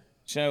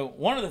 So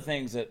one of the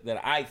things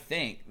that I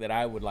think that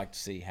I would like to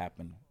see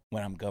happen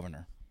when I'm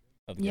governor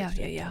of the great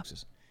state of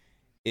Texas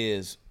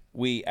is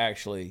we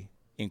actually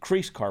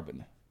increase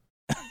carbon.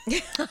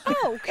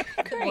 Oh,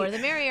 The more the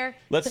merrier.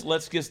 Let's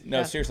just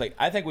seriously.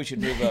 I think we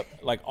should move up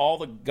like all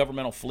the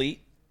governmental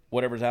fleet,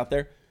 whatever's out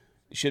there,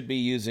 should be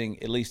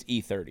using at least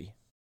E30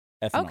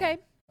 ethanol.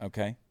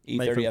 Okay. E30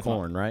 Made from ethanol.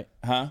 corn, right?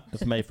 Huh?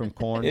 It's made from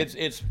corn.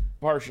 It's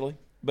partially,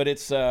 but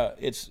it's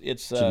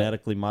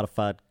genetically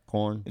modified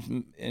corn.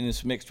 and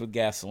it's mixed with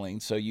gasoline.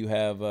 So you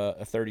have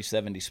a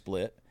 30-70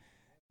 split.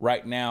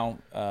 Right now,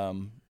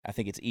 I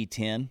think it's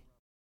E10.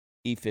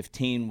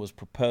 E15 was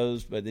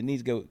proposed, but it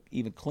needs to go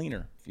even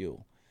cleaner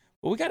fuel.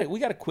 But we got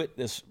to quit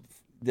this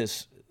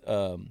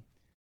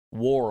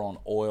war on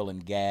oil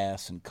and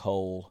gas and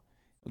coal.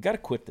 We got to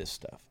quit this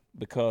stuff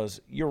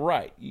because you're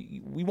right.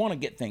 We want to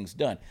get things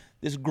done.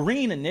 This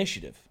green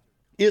initiative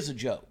is a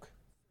joke.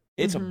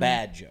 It's a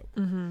bad joke.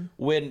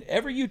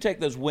 Whenever you take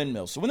those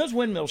windmills, so when those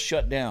windmills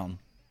shut down,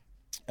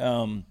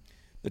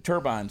 the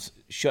turbines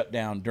shut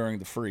down during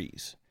the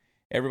freeze.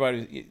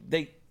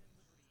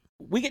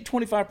 We get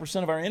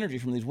 25% of our energy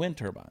from these wind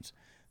turbines.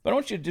 But I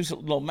want you to do a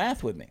little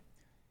math with me.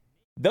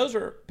 Those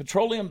are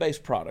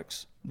petroleum-based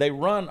products. They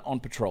run on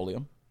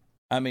petroleum.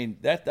 I mean,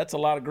 that's a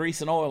lot of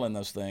grease and oil in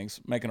those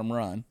things, making them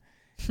run.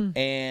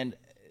 And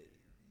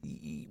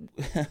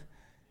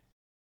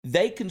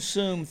they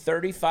consume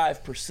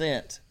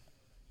 35%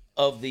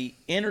 of the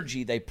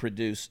energy they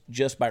produce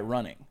just by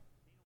running.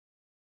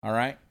 All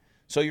right?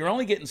 So you're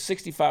only getting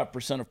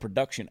 65% of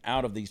production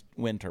out of these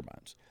wind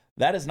turbines.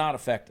 That is not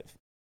effective.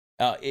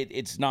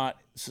 It's not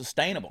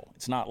sustainable.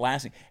 It's not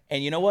lasting.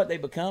 And you know what they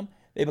become?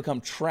 They become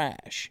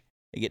trash.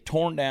 They get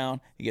torn down.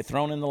 They get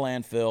thrown in the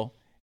landfill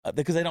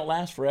because they don't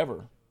last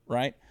forever,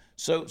 right?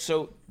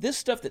 So this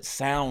stuff that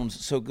sounds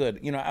so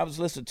good. I was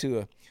listening to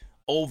an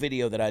old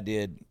video that I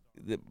did.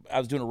 I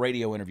was doing a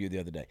radio interview the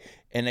other day,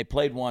 and they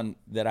played one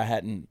that I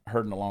hadn't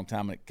heard in a long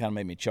time, and it kind of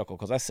made me chuckle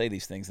because I say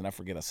these things and I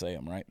forget I say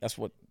them, right? That's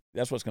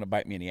what's going to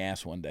bite me in the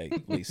ass one day,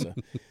 Lisa.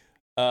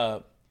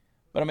 But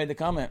I made the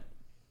comment.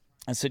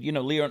 I said,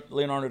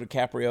 Leonardo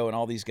DiCaprio and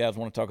all these guys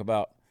want to talk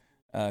about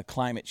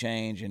climate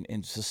change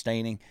and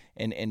sustaining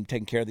and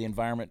taking care of the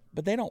environment,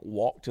 but they don't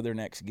walk to their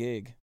next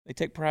gig. They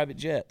take private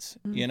jets.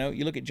 You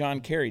look at John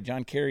Kerry.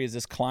 John Kerry is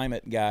this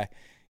climate guy,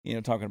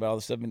 talking about all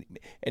this stuff,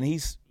 and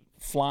he's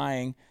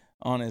flying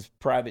on his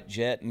private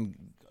jet and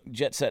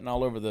jet setting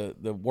all over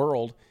the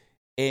world,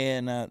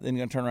 and then you're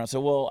going to turn around and say,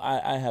 well,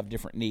 I have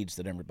different needs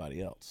than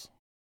everybody else.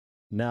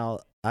 Now,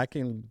 I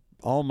can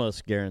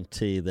almost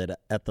guarantee that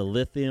at the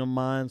lithium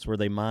mines where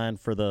they mine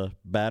for the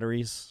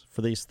batteries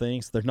for these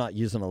things, they're not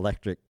using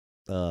electric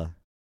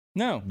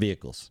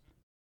vehicles.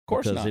 Of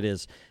course because not. it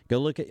is. Go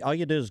look at, all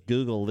you do is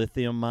Google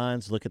lithium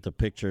mines, look at the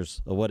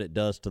pictures of what it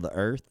does to the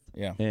earth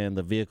and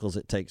the vehicles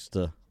it takes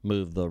to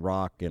move the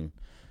rock and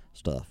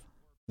stuff.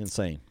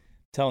 Insane.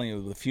 Telling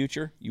you the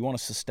future, you want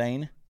to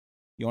sustain,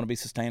 you want to be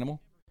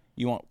sustainable,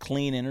 you want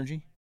clean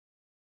energy,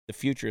 the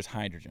future is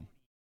hydrogen.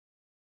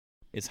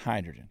 It's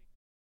hydrogen.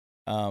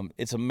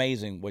 It's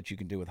amazing what you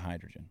can do with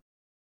hydrogen.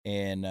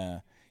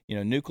 And,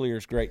 nuclear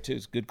is great too.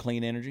 It's good,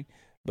 clean energy.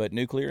 But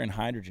nuclear and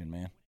hydrogen,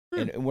 man.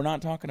 And we're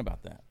not talking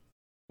about that.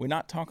 We're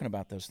not talking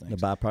about those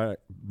things. The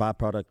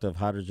byproduct of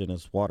hydrogen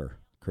is water,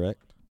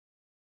 correct?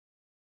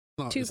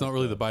 It's not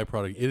really the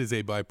byproduct. It is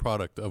a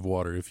byproduct of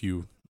water. If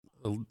you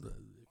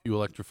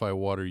electrify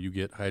water, you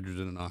get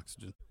hydrogen and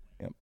oxygen.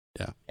 Yep.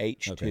 Yeah.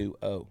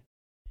 H2O.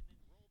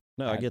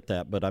 No, I get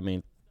that, but I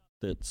mean,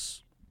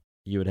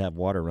 you would have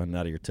water running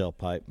out of your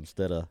tailpipe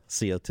instead of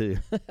CO2.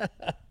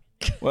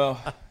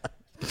 Well,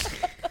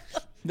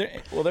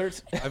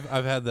 there's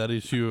I've had that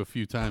issue a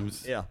few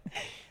times. Yeah.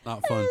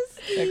 Not fun.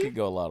 that could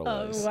go a lot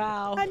of ways. Oh,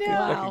 wow. I know.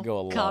 That could go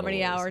a lot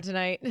Comedy of ways. hour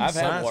tonight. I've had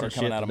Science water and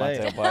coming shit out of my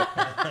today.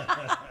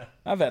 tailpipe.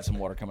 I've had some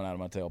water coming out of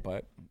my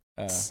tailpipe.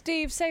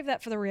 Steve, save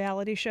that for the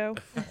reality show.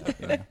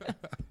 Yeah.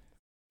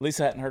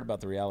 Lisa hadn't heard about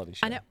the reality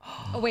show. I know.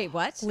 Oh, wait,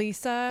 what?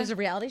 Lisa. There's a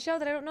reality show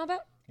that I don't know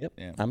about? Yep.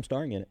 Yeah. I'm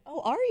starring in it.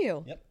 Oh, are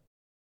you? Yep.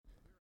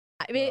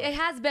 I mean, it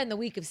has been the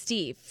week of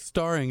Steve.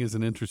 Starring is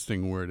an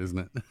interesting word, isn't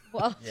it?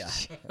 Well, Yeah.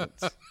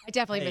 I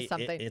definitely missed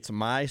something. It's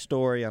my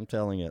story. I'm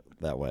telling it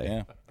that way.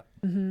 Yeah.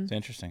 Mhm. It's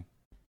interesting.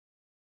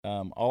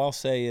 All I'll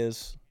say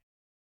is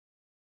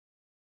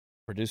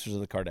producers of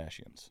the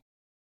Kardashians.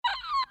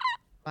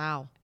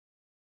 Wow.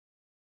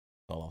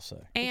 That's all I'll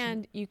say.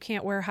 And you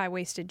can't wear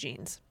high-waisted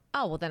jeans.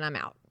 Oh, well, then I'm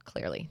out,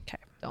 clearly. Okay.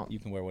 Don't. You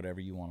can wear whatever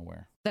you want to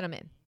wear. Then I'm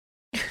in.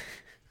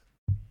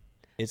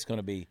 It's going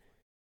to be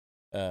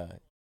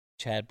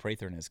Chad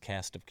Prather and his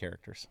cast of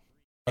characters.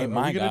 Are Hey, we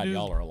my gonna God, do-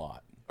 y'all are a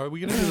lot. Are we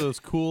gonna do those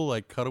cool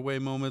like cutaway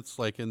moments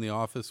like in The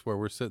Office where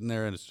we're sitting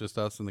there and it's just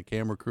us and the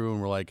camera crew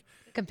and we're like,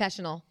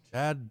 Confessional.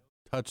 Chad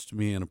touched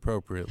me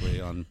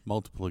inappropriately on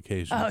multiple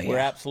occasions. Oh, yeah. We're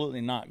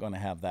absolutely not going to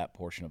have that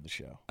portion of the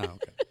show. Oh,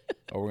 okay.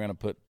 Or we're going to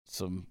put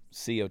some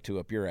CO2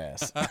 up your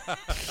ass.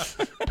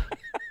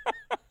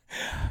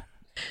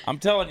 I'm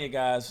telling you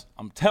guys,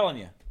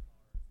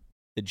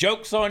 the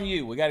joke's on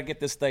you. We got to get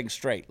this thing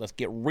straight. Let's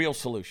get real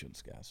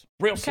solutions, guys.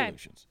 Real Okay.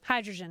 solutions.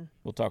 Hydrogen.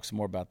 We'll talk some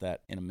more about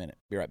that in a minute.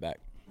 Be right back.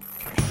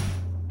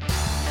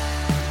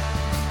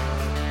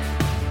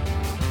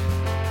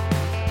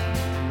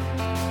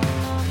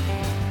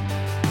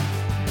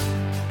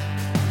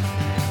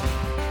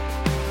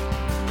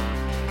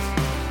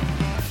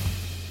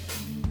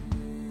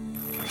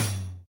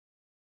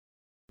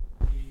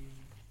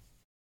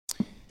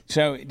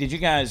 So, did you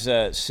guys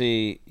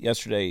see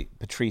yesterday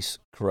Patrice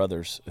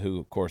Carruthers, who,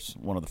 of course,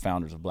 one of the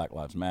founders of Black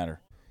Lives Matter?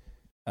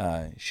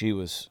 She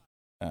was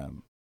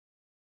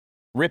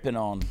ripping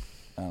on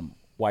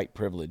white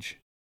privilege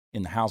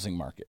in the housing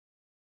market.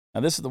 Now,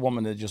 this is the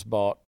woman that just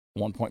bought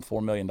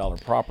 $1.4 million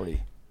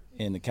property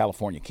in the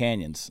California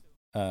canyons,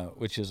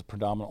 which is a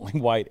predominantly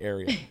white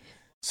area.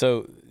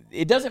 So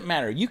it doesn't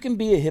matter. You can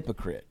be a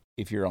hypocrite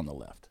if you're on the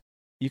left.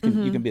 You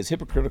can be as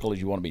hypocritical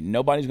as you want to be.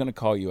 Nobody's going to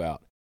call you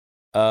out.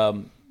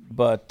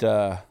 But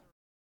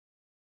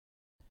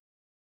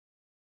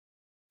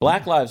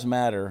Black Lives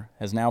Matter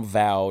has now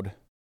vowed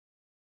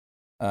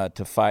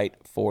to fight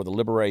for the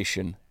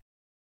liberation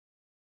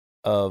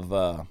of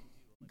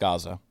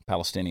Gaza,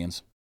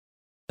 Palestinians.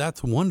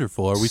 That's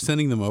wonderful. Are we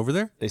sending them over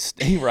there? They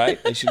stay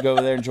right. They should go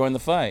over there and join the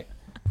fight.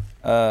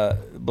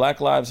 Black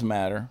Lives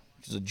Matter,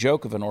 which is a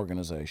joke of an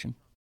organization,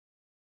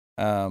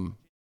 they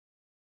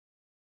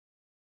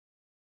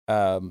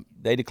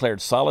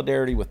declared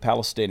solidarity with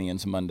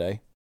Palestinians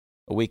Monday,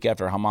 a week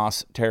after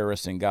Hamas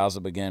terrorists in Gaza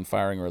began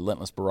firing a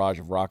relentless barrage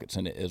of rockets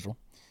into Israel.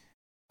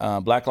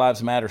 Black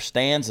Lives Matter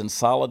stands in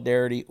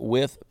solidarity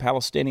with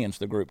Palestinians,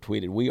 the group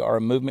tweeted. We are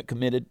a movement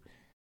committed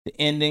to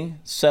ending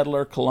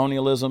settler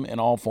colonialism in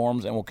all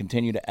forms and will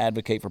continue to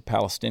advocate for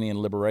Palestinian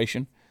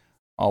liberation.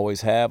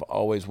 Always have,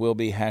 always will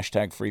be,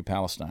 #Free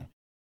Palestine.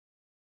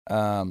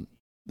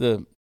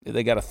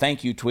 They got a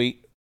thank you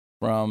tweet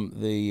from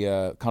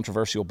the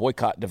controversial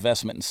Boycott,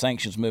 Divestment, and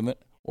Sanctions Movement,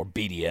 or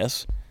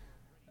BDS,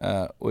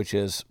 which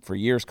has for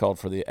years called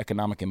for the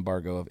economic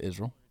embargo of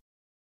Israel.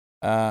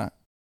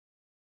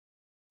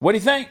 What do you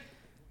think?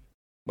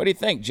 What do you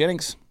think,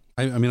 Jennings?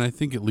 I mean, I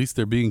think at least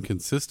they're being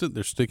consistent.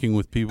 They're sticking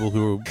with people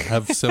who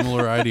have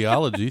similar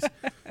ideologies.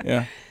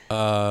 Yeah.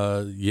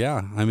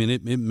 Yeah. I mean,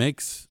 it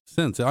makes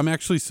sense. I'm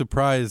actually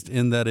surprised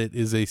in that it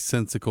is a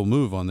sensical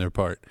move on their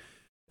part.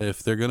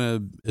 If they're going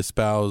to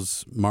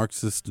espouse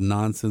Marxist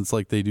nonsense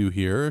like they do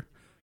here,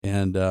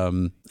 and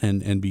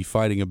be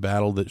fighting a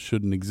battle that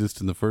shouldn't exist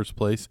in the first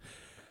place,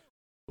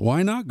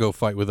 why not go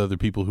fight with other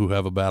people who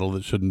have a battle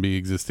that shouldn't be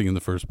existing in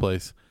the first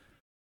place?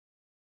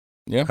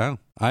 Yeah.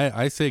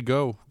 I say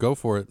go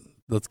for it.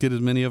 Let's get as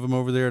many of them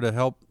over there to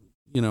help,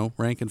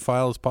 rank and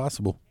file as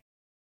possible.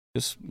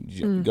 Just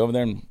go over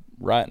there and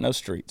riot in those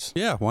streets.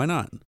 Yeah, why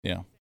not?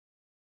 Yeah.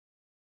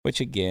 Which,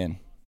 again,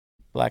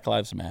 Black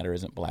Lives Matter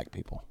isn't black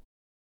people.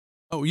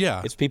 Oh,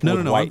 yeah. It's people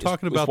with No, white, I'm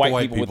talking it's about white the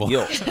white people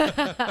people. with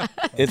guilt.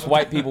 It's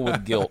white people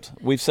with guilt.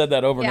 We've said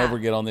that over and Yeah. over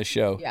again on this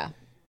show. Yeah.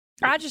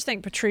 I just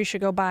think Patrice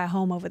should go buy a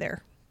home over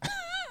there.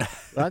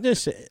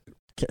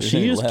 She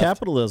He used left.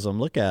 capitalism.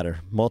 Look at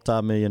her,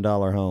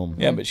 multi-million-dollar home.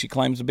 Yeah, but she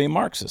claims to be a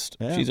Marxist.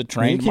 Yeah. She's a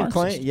trained you can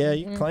Marxist.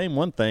 you can claim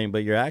one thing,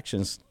 but your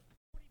actions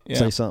Yeah.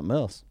 say something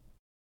else.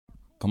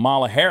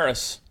 Kamala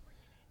Harris.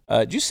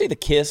 Did you see the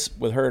kiss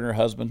with her and her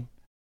husband?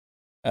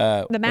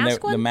 The when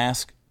mask one? The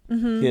mask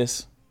Mm-hmm.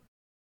 kiss.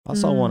 I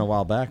saw one a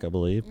while back, I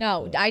believe.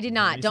 No, I did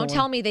not. You Don't saw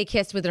tell one? me they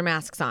kissed with their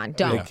masks on.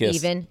 Don't kissed.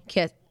 even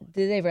kiss.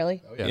 Did they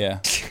really? Oh, Yeah.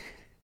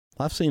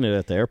 I've seen it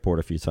at the airport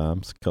a few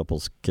times.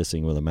 Couples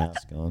kissing with a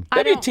mask on.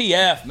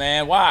 WTF,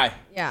 man? Why?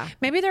 Yeah.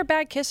 Maybe they're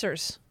bad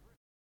kissers.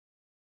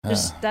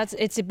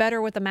 It's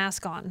better with a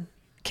mask on.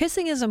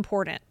 Kissing is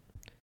important.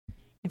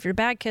 If you're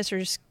bad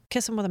kissers,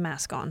 kiss them with a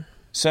mask on.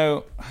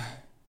 So,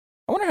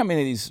 I wonder how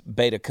many of these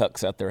beta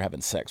cucks out there are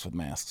having sex with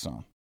masks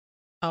on.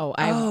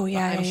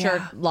 I'm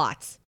sure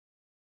lots.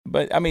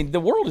 But I mean, the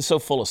world is so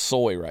full of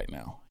soy right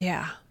now.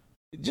 Yeah.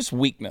 Just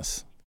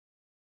weakness.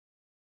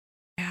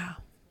 Yeah.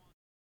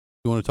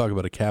 You want to talk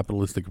about a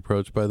capitalistic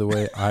approach, by the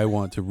way? I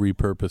want to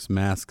repurpose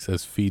masks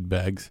as feed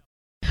bags.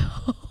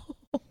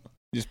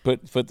 Just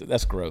put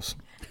that's gross.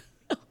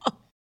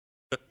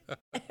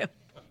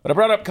 But I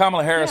brought up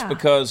Kamala Harris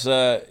because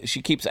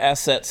she keeps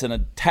assets in a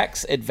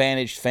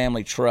tax-advantaged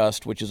family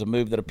trust, which is a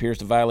move that appears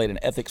to violate an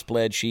ethics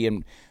pledge she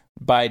and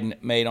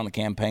Biden made on the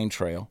campaign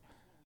trail.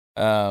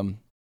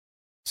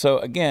 So,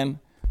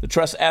 again, the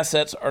trust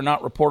assets are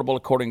not reportable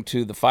according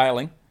to the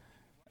filing,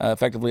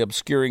 effectively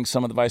obscuring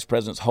some of the vice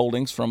president's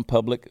holdings from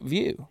public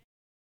view.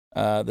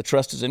 The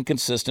trust is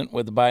inconsistent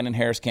with the Biden and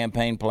Harris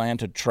campaign plan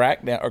to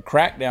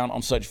crack down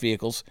on such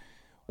vehicles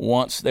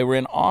once they were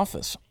in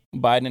office.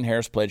 Biden and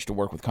Harris pledged to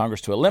work with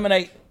Congress to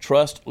eliminate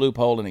trust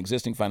loophole in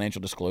existing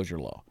financial disclosure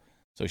law.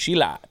 So she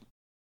lied.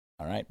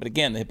 All right. But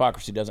again, the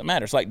hypocrisy doesn't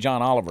matter. It's like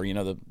John Oliver,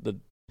 the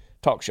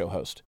talk show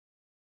host.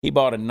 He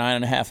bought a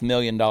 $9.5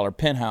 million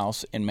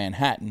penthouse in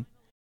Manhattan.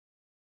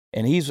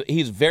 And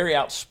he's very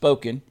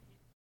outspoken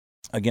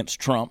against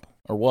Trump,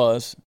 or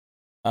was,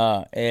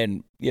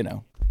 and,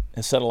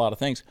 has said a lot of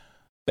things.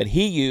 But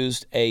he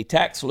used a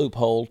tax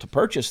loophole to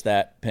purchase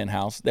that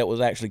penthouse that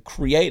was actually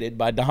created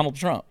by Donald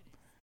Trump.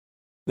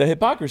 The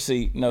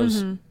hypocrisy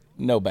knows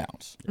no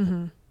bounds.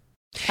 Mm-hmm.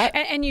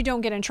 And you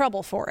don't get in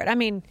trouble for it. I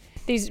mean,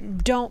 these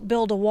don't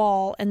build a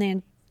wall and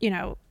then,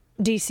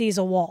 DC's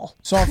a wall.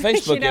 So on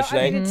Facebook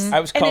yesterday, I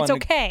was calling. And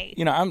it's okay.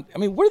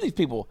 What are these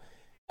people?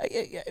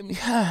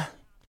 How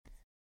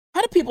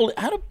do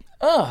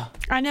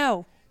I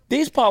know.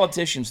 These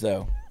politicians,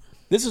 though,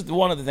 this is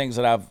one of the things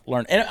that I've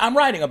learned. And I'm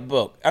writing a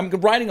book. I'm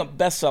writing a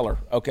bestseller,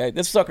 okay?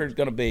 This sucker is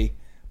going to be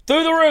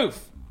through the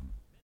roof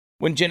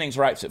when Jennings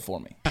writes it for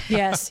me.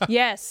 Yes,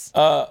 yes.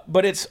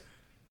 But it's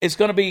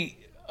going to be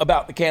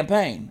about the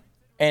campaign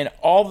and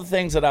all the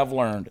things that I've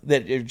learned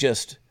that are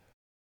just,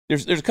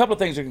 there's a couple of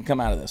things that can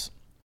come out of this.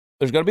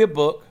 There's going to be a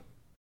book,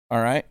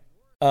 all right?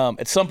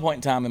 At some point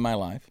in time in my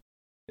life,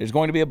 there's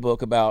going to be a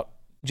book about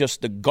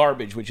just the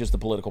garbage, which is the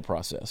political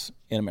process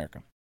in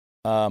America.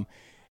 And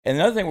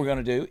another thing we're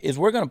going to do is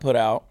we're going to put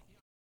out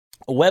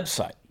a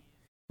website.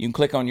 You can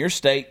click on your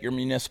state, your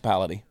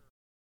municipality,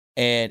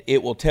 and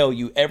it will tell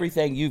you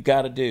everything you've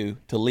got to do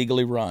to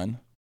legally run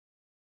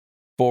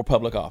for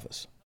public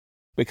office,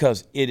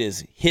 because it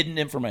is hidden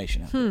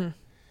information out there.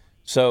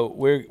 So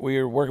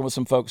we're working with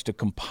some folks to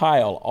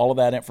compile all of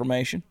that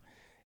information,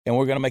 and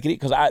we're going to make it,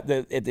 because at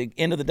the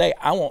end of the day,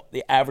 I want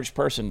the average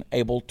person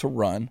able to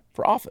run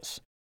for office.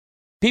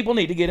 People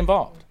need to get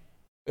involved.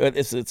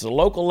 It's a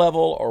local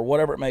level or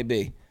whatever it may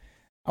be.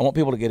 I want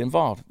people to get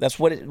involved. That's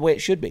the way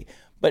it should be.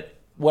 But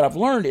what I've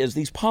learned is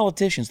these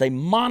politicians, they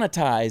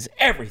monetize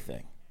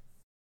everything.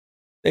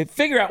 They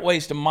figure out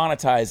ways to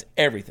monetize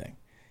everything.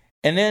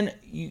 And then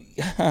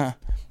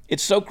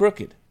it's so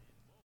crooked.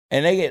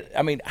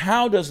 And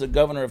how does the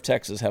governor of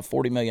Texas have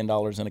 $40 million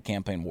in a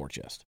campaign war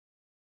chest?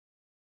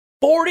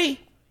 $40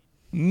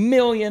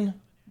 million.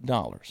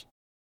 How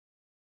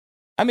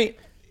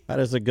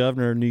does the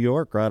governor of New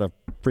York write a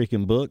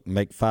freaking book and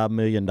make $5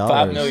 million?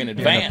 $5 million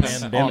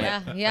advance.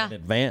 Yeah.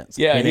 Advance.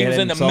 Yeah, he was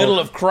in the middle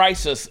of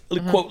crisis,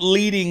 quote,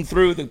 leading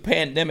through the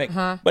pandemic,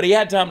 but he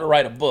had time to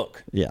write a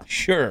book. Yeah.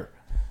 Sure.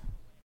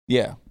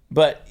 Yeah.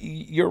 But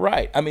you're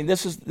right. I mean,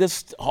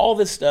 all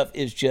this stuff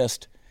is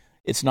just,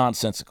 it's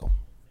nonsensical.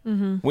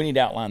 Mm-hmm. We need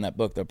to outline that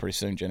book, though, pretty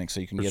soon, Jennings, so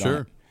you can get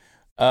on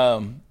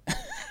it.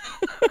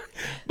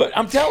 But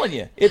I'm telling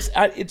you, it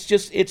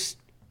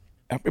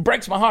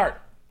breaks my heart.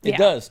 It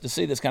does, to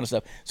see this kind of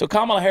stuff. So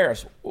Kamala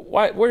Harris,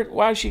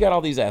 why has she got all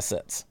these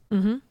assets?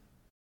 Mm-hmm.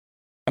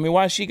 I mean,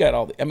 why has she got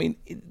all?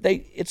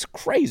 It's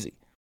crazy.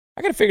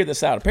 I got to figure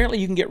this out. Apparently,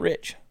 you can get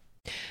rich.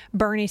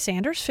 Bernie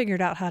Sanders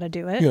figured out how to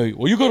do it. Yeah.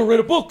 Well, you got to write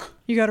a book.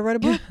 You got to write a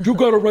book. You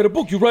got to write a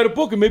book. You write a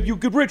book, and maybe you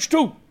get rich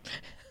too.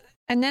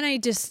 And then he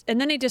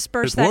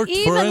dispersed that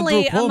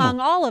evenly among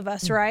all of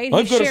us, right?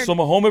 I've got a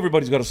summer home.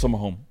 Everybody's got a summer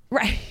home.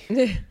 Right.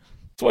 That's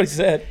what he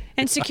said.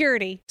 And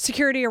security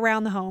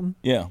around the home.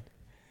 Yeah.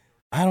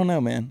 I don't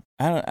know, man.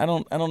 I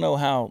don't know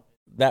how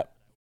that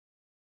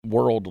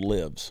world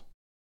lives.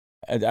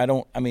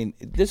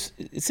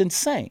 It's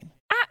insane.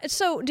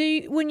 So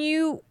when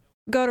you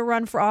go to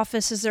run for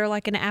office, is there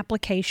like an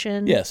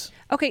application? Yes.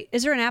 Okay.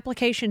 Is there an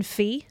application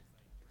fee?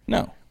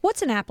 No.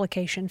 What's an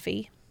application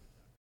fee?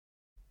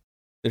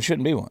 There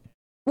shouldn't be one.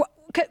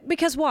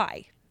 Because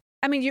why?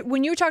 I mean,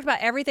 when you talked about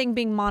everything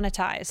being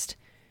monetized,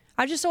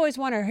 I just always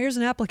wonder, here's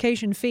an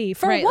application fee.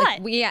 For Right,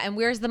 what? like, and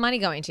where's the money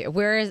going to?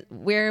 Where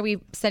are we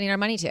sending our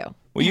money to?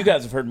 Well, you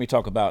guys have heard me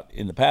talk about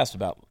in the past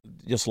about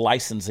just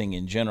licensing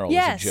in general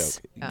Yes.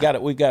 is a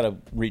joke. We've got to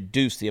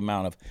reduce the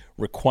amount of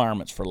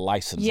requirements for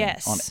licensing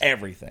Yes. on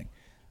everything.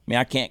 I mean,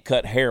 I can't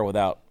cut hair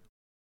without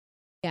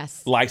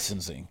Yes.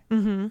 licensing.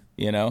 Mm-hmm.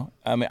 You know,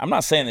 I mean, I'm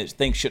not saying that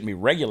things shouldn't be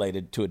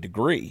regulated to a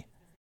degree,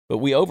 but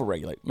we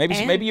overregulate.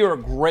 Maybe you're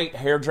a great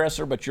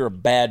hairdresser, but you're a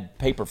bad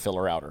paper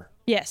filler outer,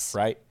 Yes.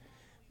 right?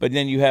 But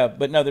then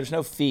no, there's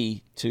no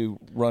fee to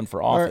run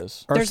for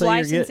office. Or There's say,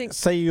 licensing-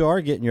 say you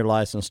are getting your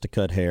license to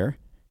cut hair,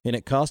 and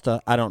it costs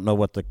I don't know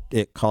what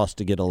it costs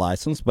to get a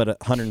license, but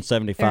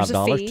 $175, There's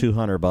a fee.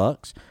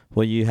 $200.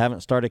 Well, you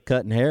haven't started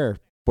cutting hair.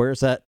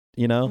 Where's that?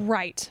 You know,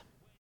 Right.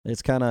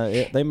 it's kind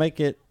of they make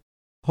it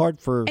hard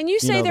for And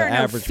you say know, there the are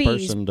no average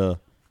fees. person to.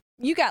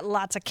 You got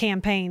lots of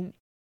campaign.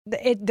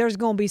 There's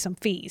going to be some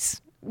fees.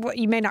 What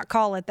you may not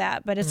call it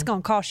that, but it's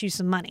going to cost you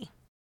some money.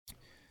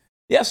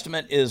 The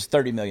estimate is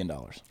 $30 million.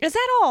 Is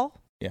that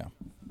all? Yeah.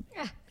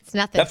 It's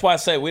nothing. That's why I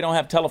say we don't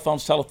have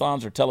telephones,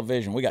 telethons, or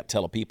television. We got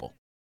telepeople.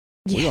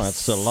 We're gonna have to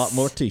sell a lot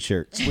more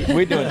T-shirts.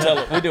 We do a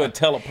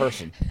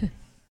teleperson.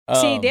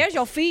 See, there's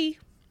your fee.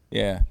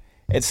 Yeah.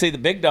 And see, the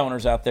big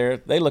donors out there,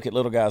 they look at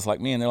little guys like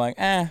me and they're like,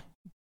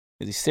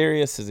 is he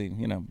serious? Is he,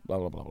 blah,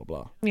 blah, blah, blah,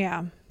 blah.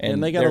 Yeah.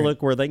 And they got to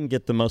look where they can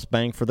get the most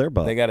bang for their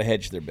buck. They got to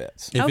hedge their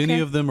bets. If any Okay.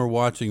 of them are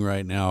watching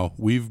right now,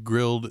 we've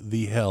grilled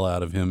the hell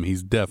out of him.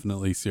 He's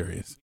definitely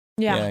serious.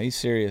 Yeah. He's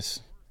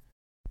serious.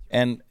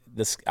 And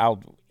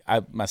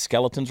my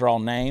skeletons are all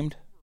named.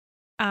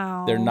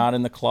 Oh. They're not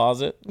in the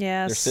closet.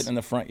 Yes. They're sitting in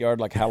the front yard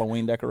like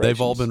Halloween decorations.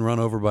 They've all been run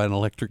over by an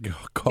electric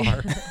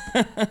car.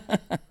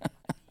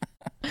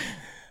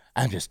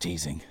 I'm just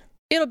teasing.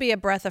 It'll be a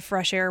breath of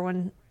fresh air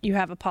when you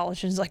have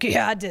apologies. Like,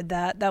 yeah, I did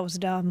that. That was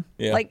dumb.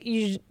 Yeah. Like,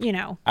 you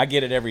know. I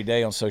get it every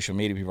day on social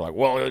media. People are like,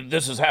 well,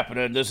 this is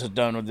happening. This is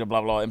done with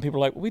blah, blah. And people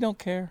are like, we don't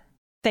care.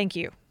 Thank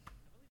you.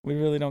 We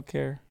really don't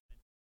care.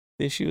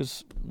 The issue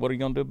is, what are you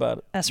going to do about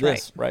it? That's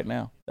this, right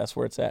now. That's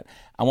where it's at.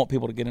 I want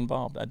people to get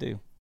involved. I do.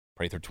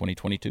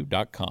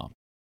 Prather2022.com.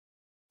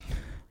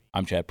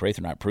 I'm Chad Prather,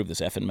 and I approve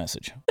this effing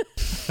message.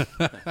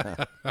 We're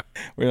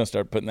going to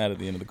start putting that at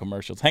the end of the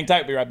commercials. Hang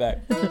tight. Be right back.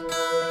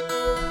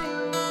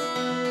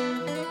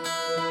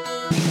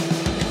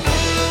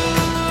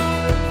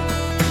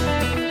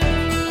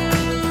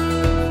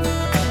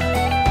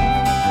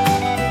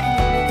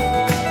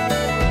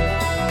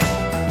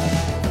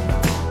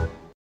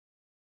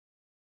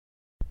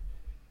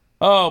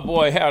 Oh,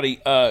 boy, howdy.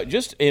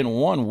 Just in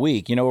 1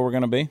 week, you know where we're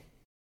going to be?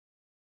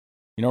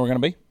 You know where we're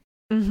going to be?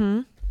 Mm-hmm.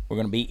 We're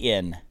going to be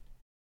in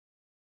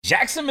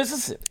Jackson,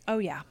 Mississippi. Oh,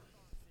 yeah.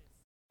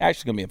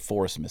 Actually, going to be in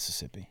Forest,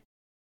 Mississippi. It's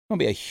going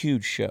to be a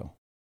huge show.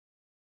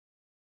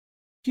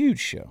 Huge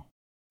show.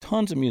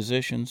 Tons of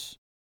musicians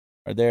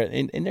are there,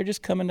 and they're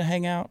just coming to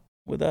hang out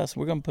with us.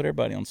 We're going to put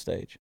everybody on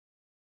stage.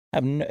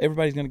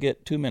 Everybody's going to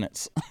get 2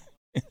 minutes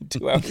in a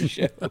 2-hour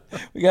show.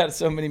 We got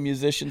so many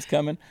musicians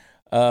coming.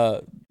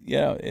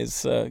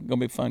 It's going to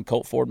be fun.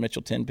 Colt Ford,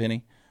 Mitchell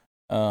Tenpenny,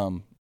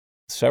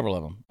 several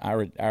of them.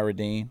 Ira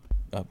Dean,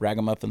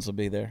 Ragamuffins will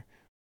be there.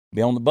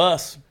 Be on the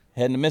bus,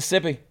 heading to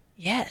Mississippi.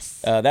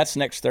 Yes. That's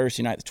next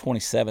Thursday night, the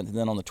 27th, and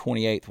then on the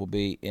 28th we'll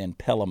be in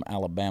Pelham,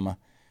 Alabama.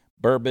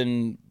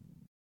 Bourbon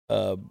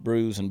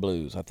Brews and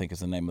Blues, I think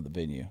is the name of the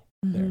venue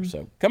there.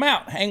 So come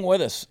out, hang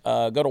with us.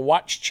 Go to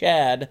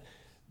watchchad.com.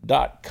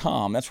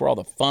 That's where all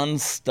the fun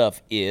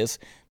stuff is.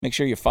 Make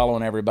sure you're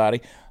following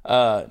everybody.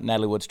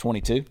 Natalie Woods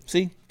 22.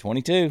 See?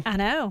 22. I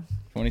know.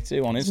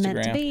 22 on It's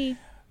meant to Instagram. be.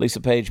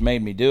 Lisa Page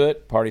made me do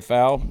it. Party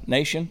Foul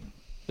Nation.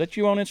 Is that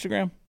you on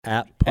Instagram?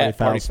 At Party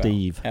Foul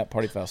Steve. At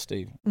Party Foul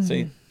Steve.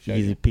 See? Shows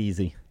Easy you.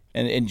 peasy.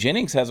 And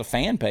Jennings has a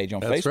fan page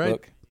on That's Facebook.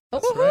 right. Go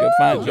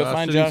find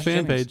Jennings' Josh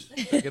fan Jennings.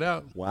 page. Check it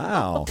out.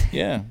 Wow.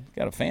 Yeah,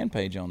 got a fan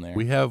page on there.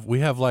 We have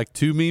like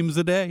 2 memes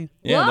a day.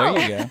 Yeah, Whoa.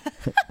 there you go.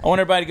 I want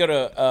everybody to go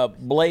to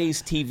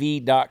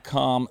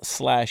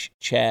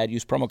blazetv.com/Chad.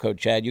 Use promo code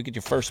Chad. You get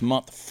your first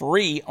month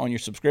free on your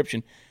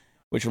subscription,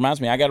 which reminds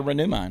me, I got to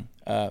renew mine.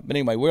 But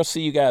anyway, we'll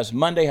see you guys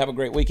Monday. Have a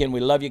great weekend. We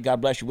love you.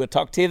 God bless you. We'll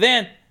talk to you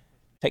then.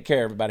 Take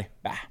care, everybody.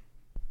 Bye.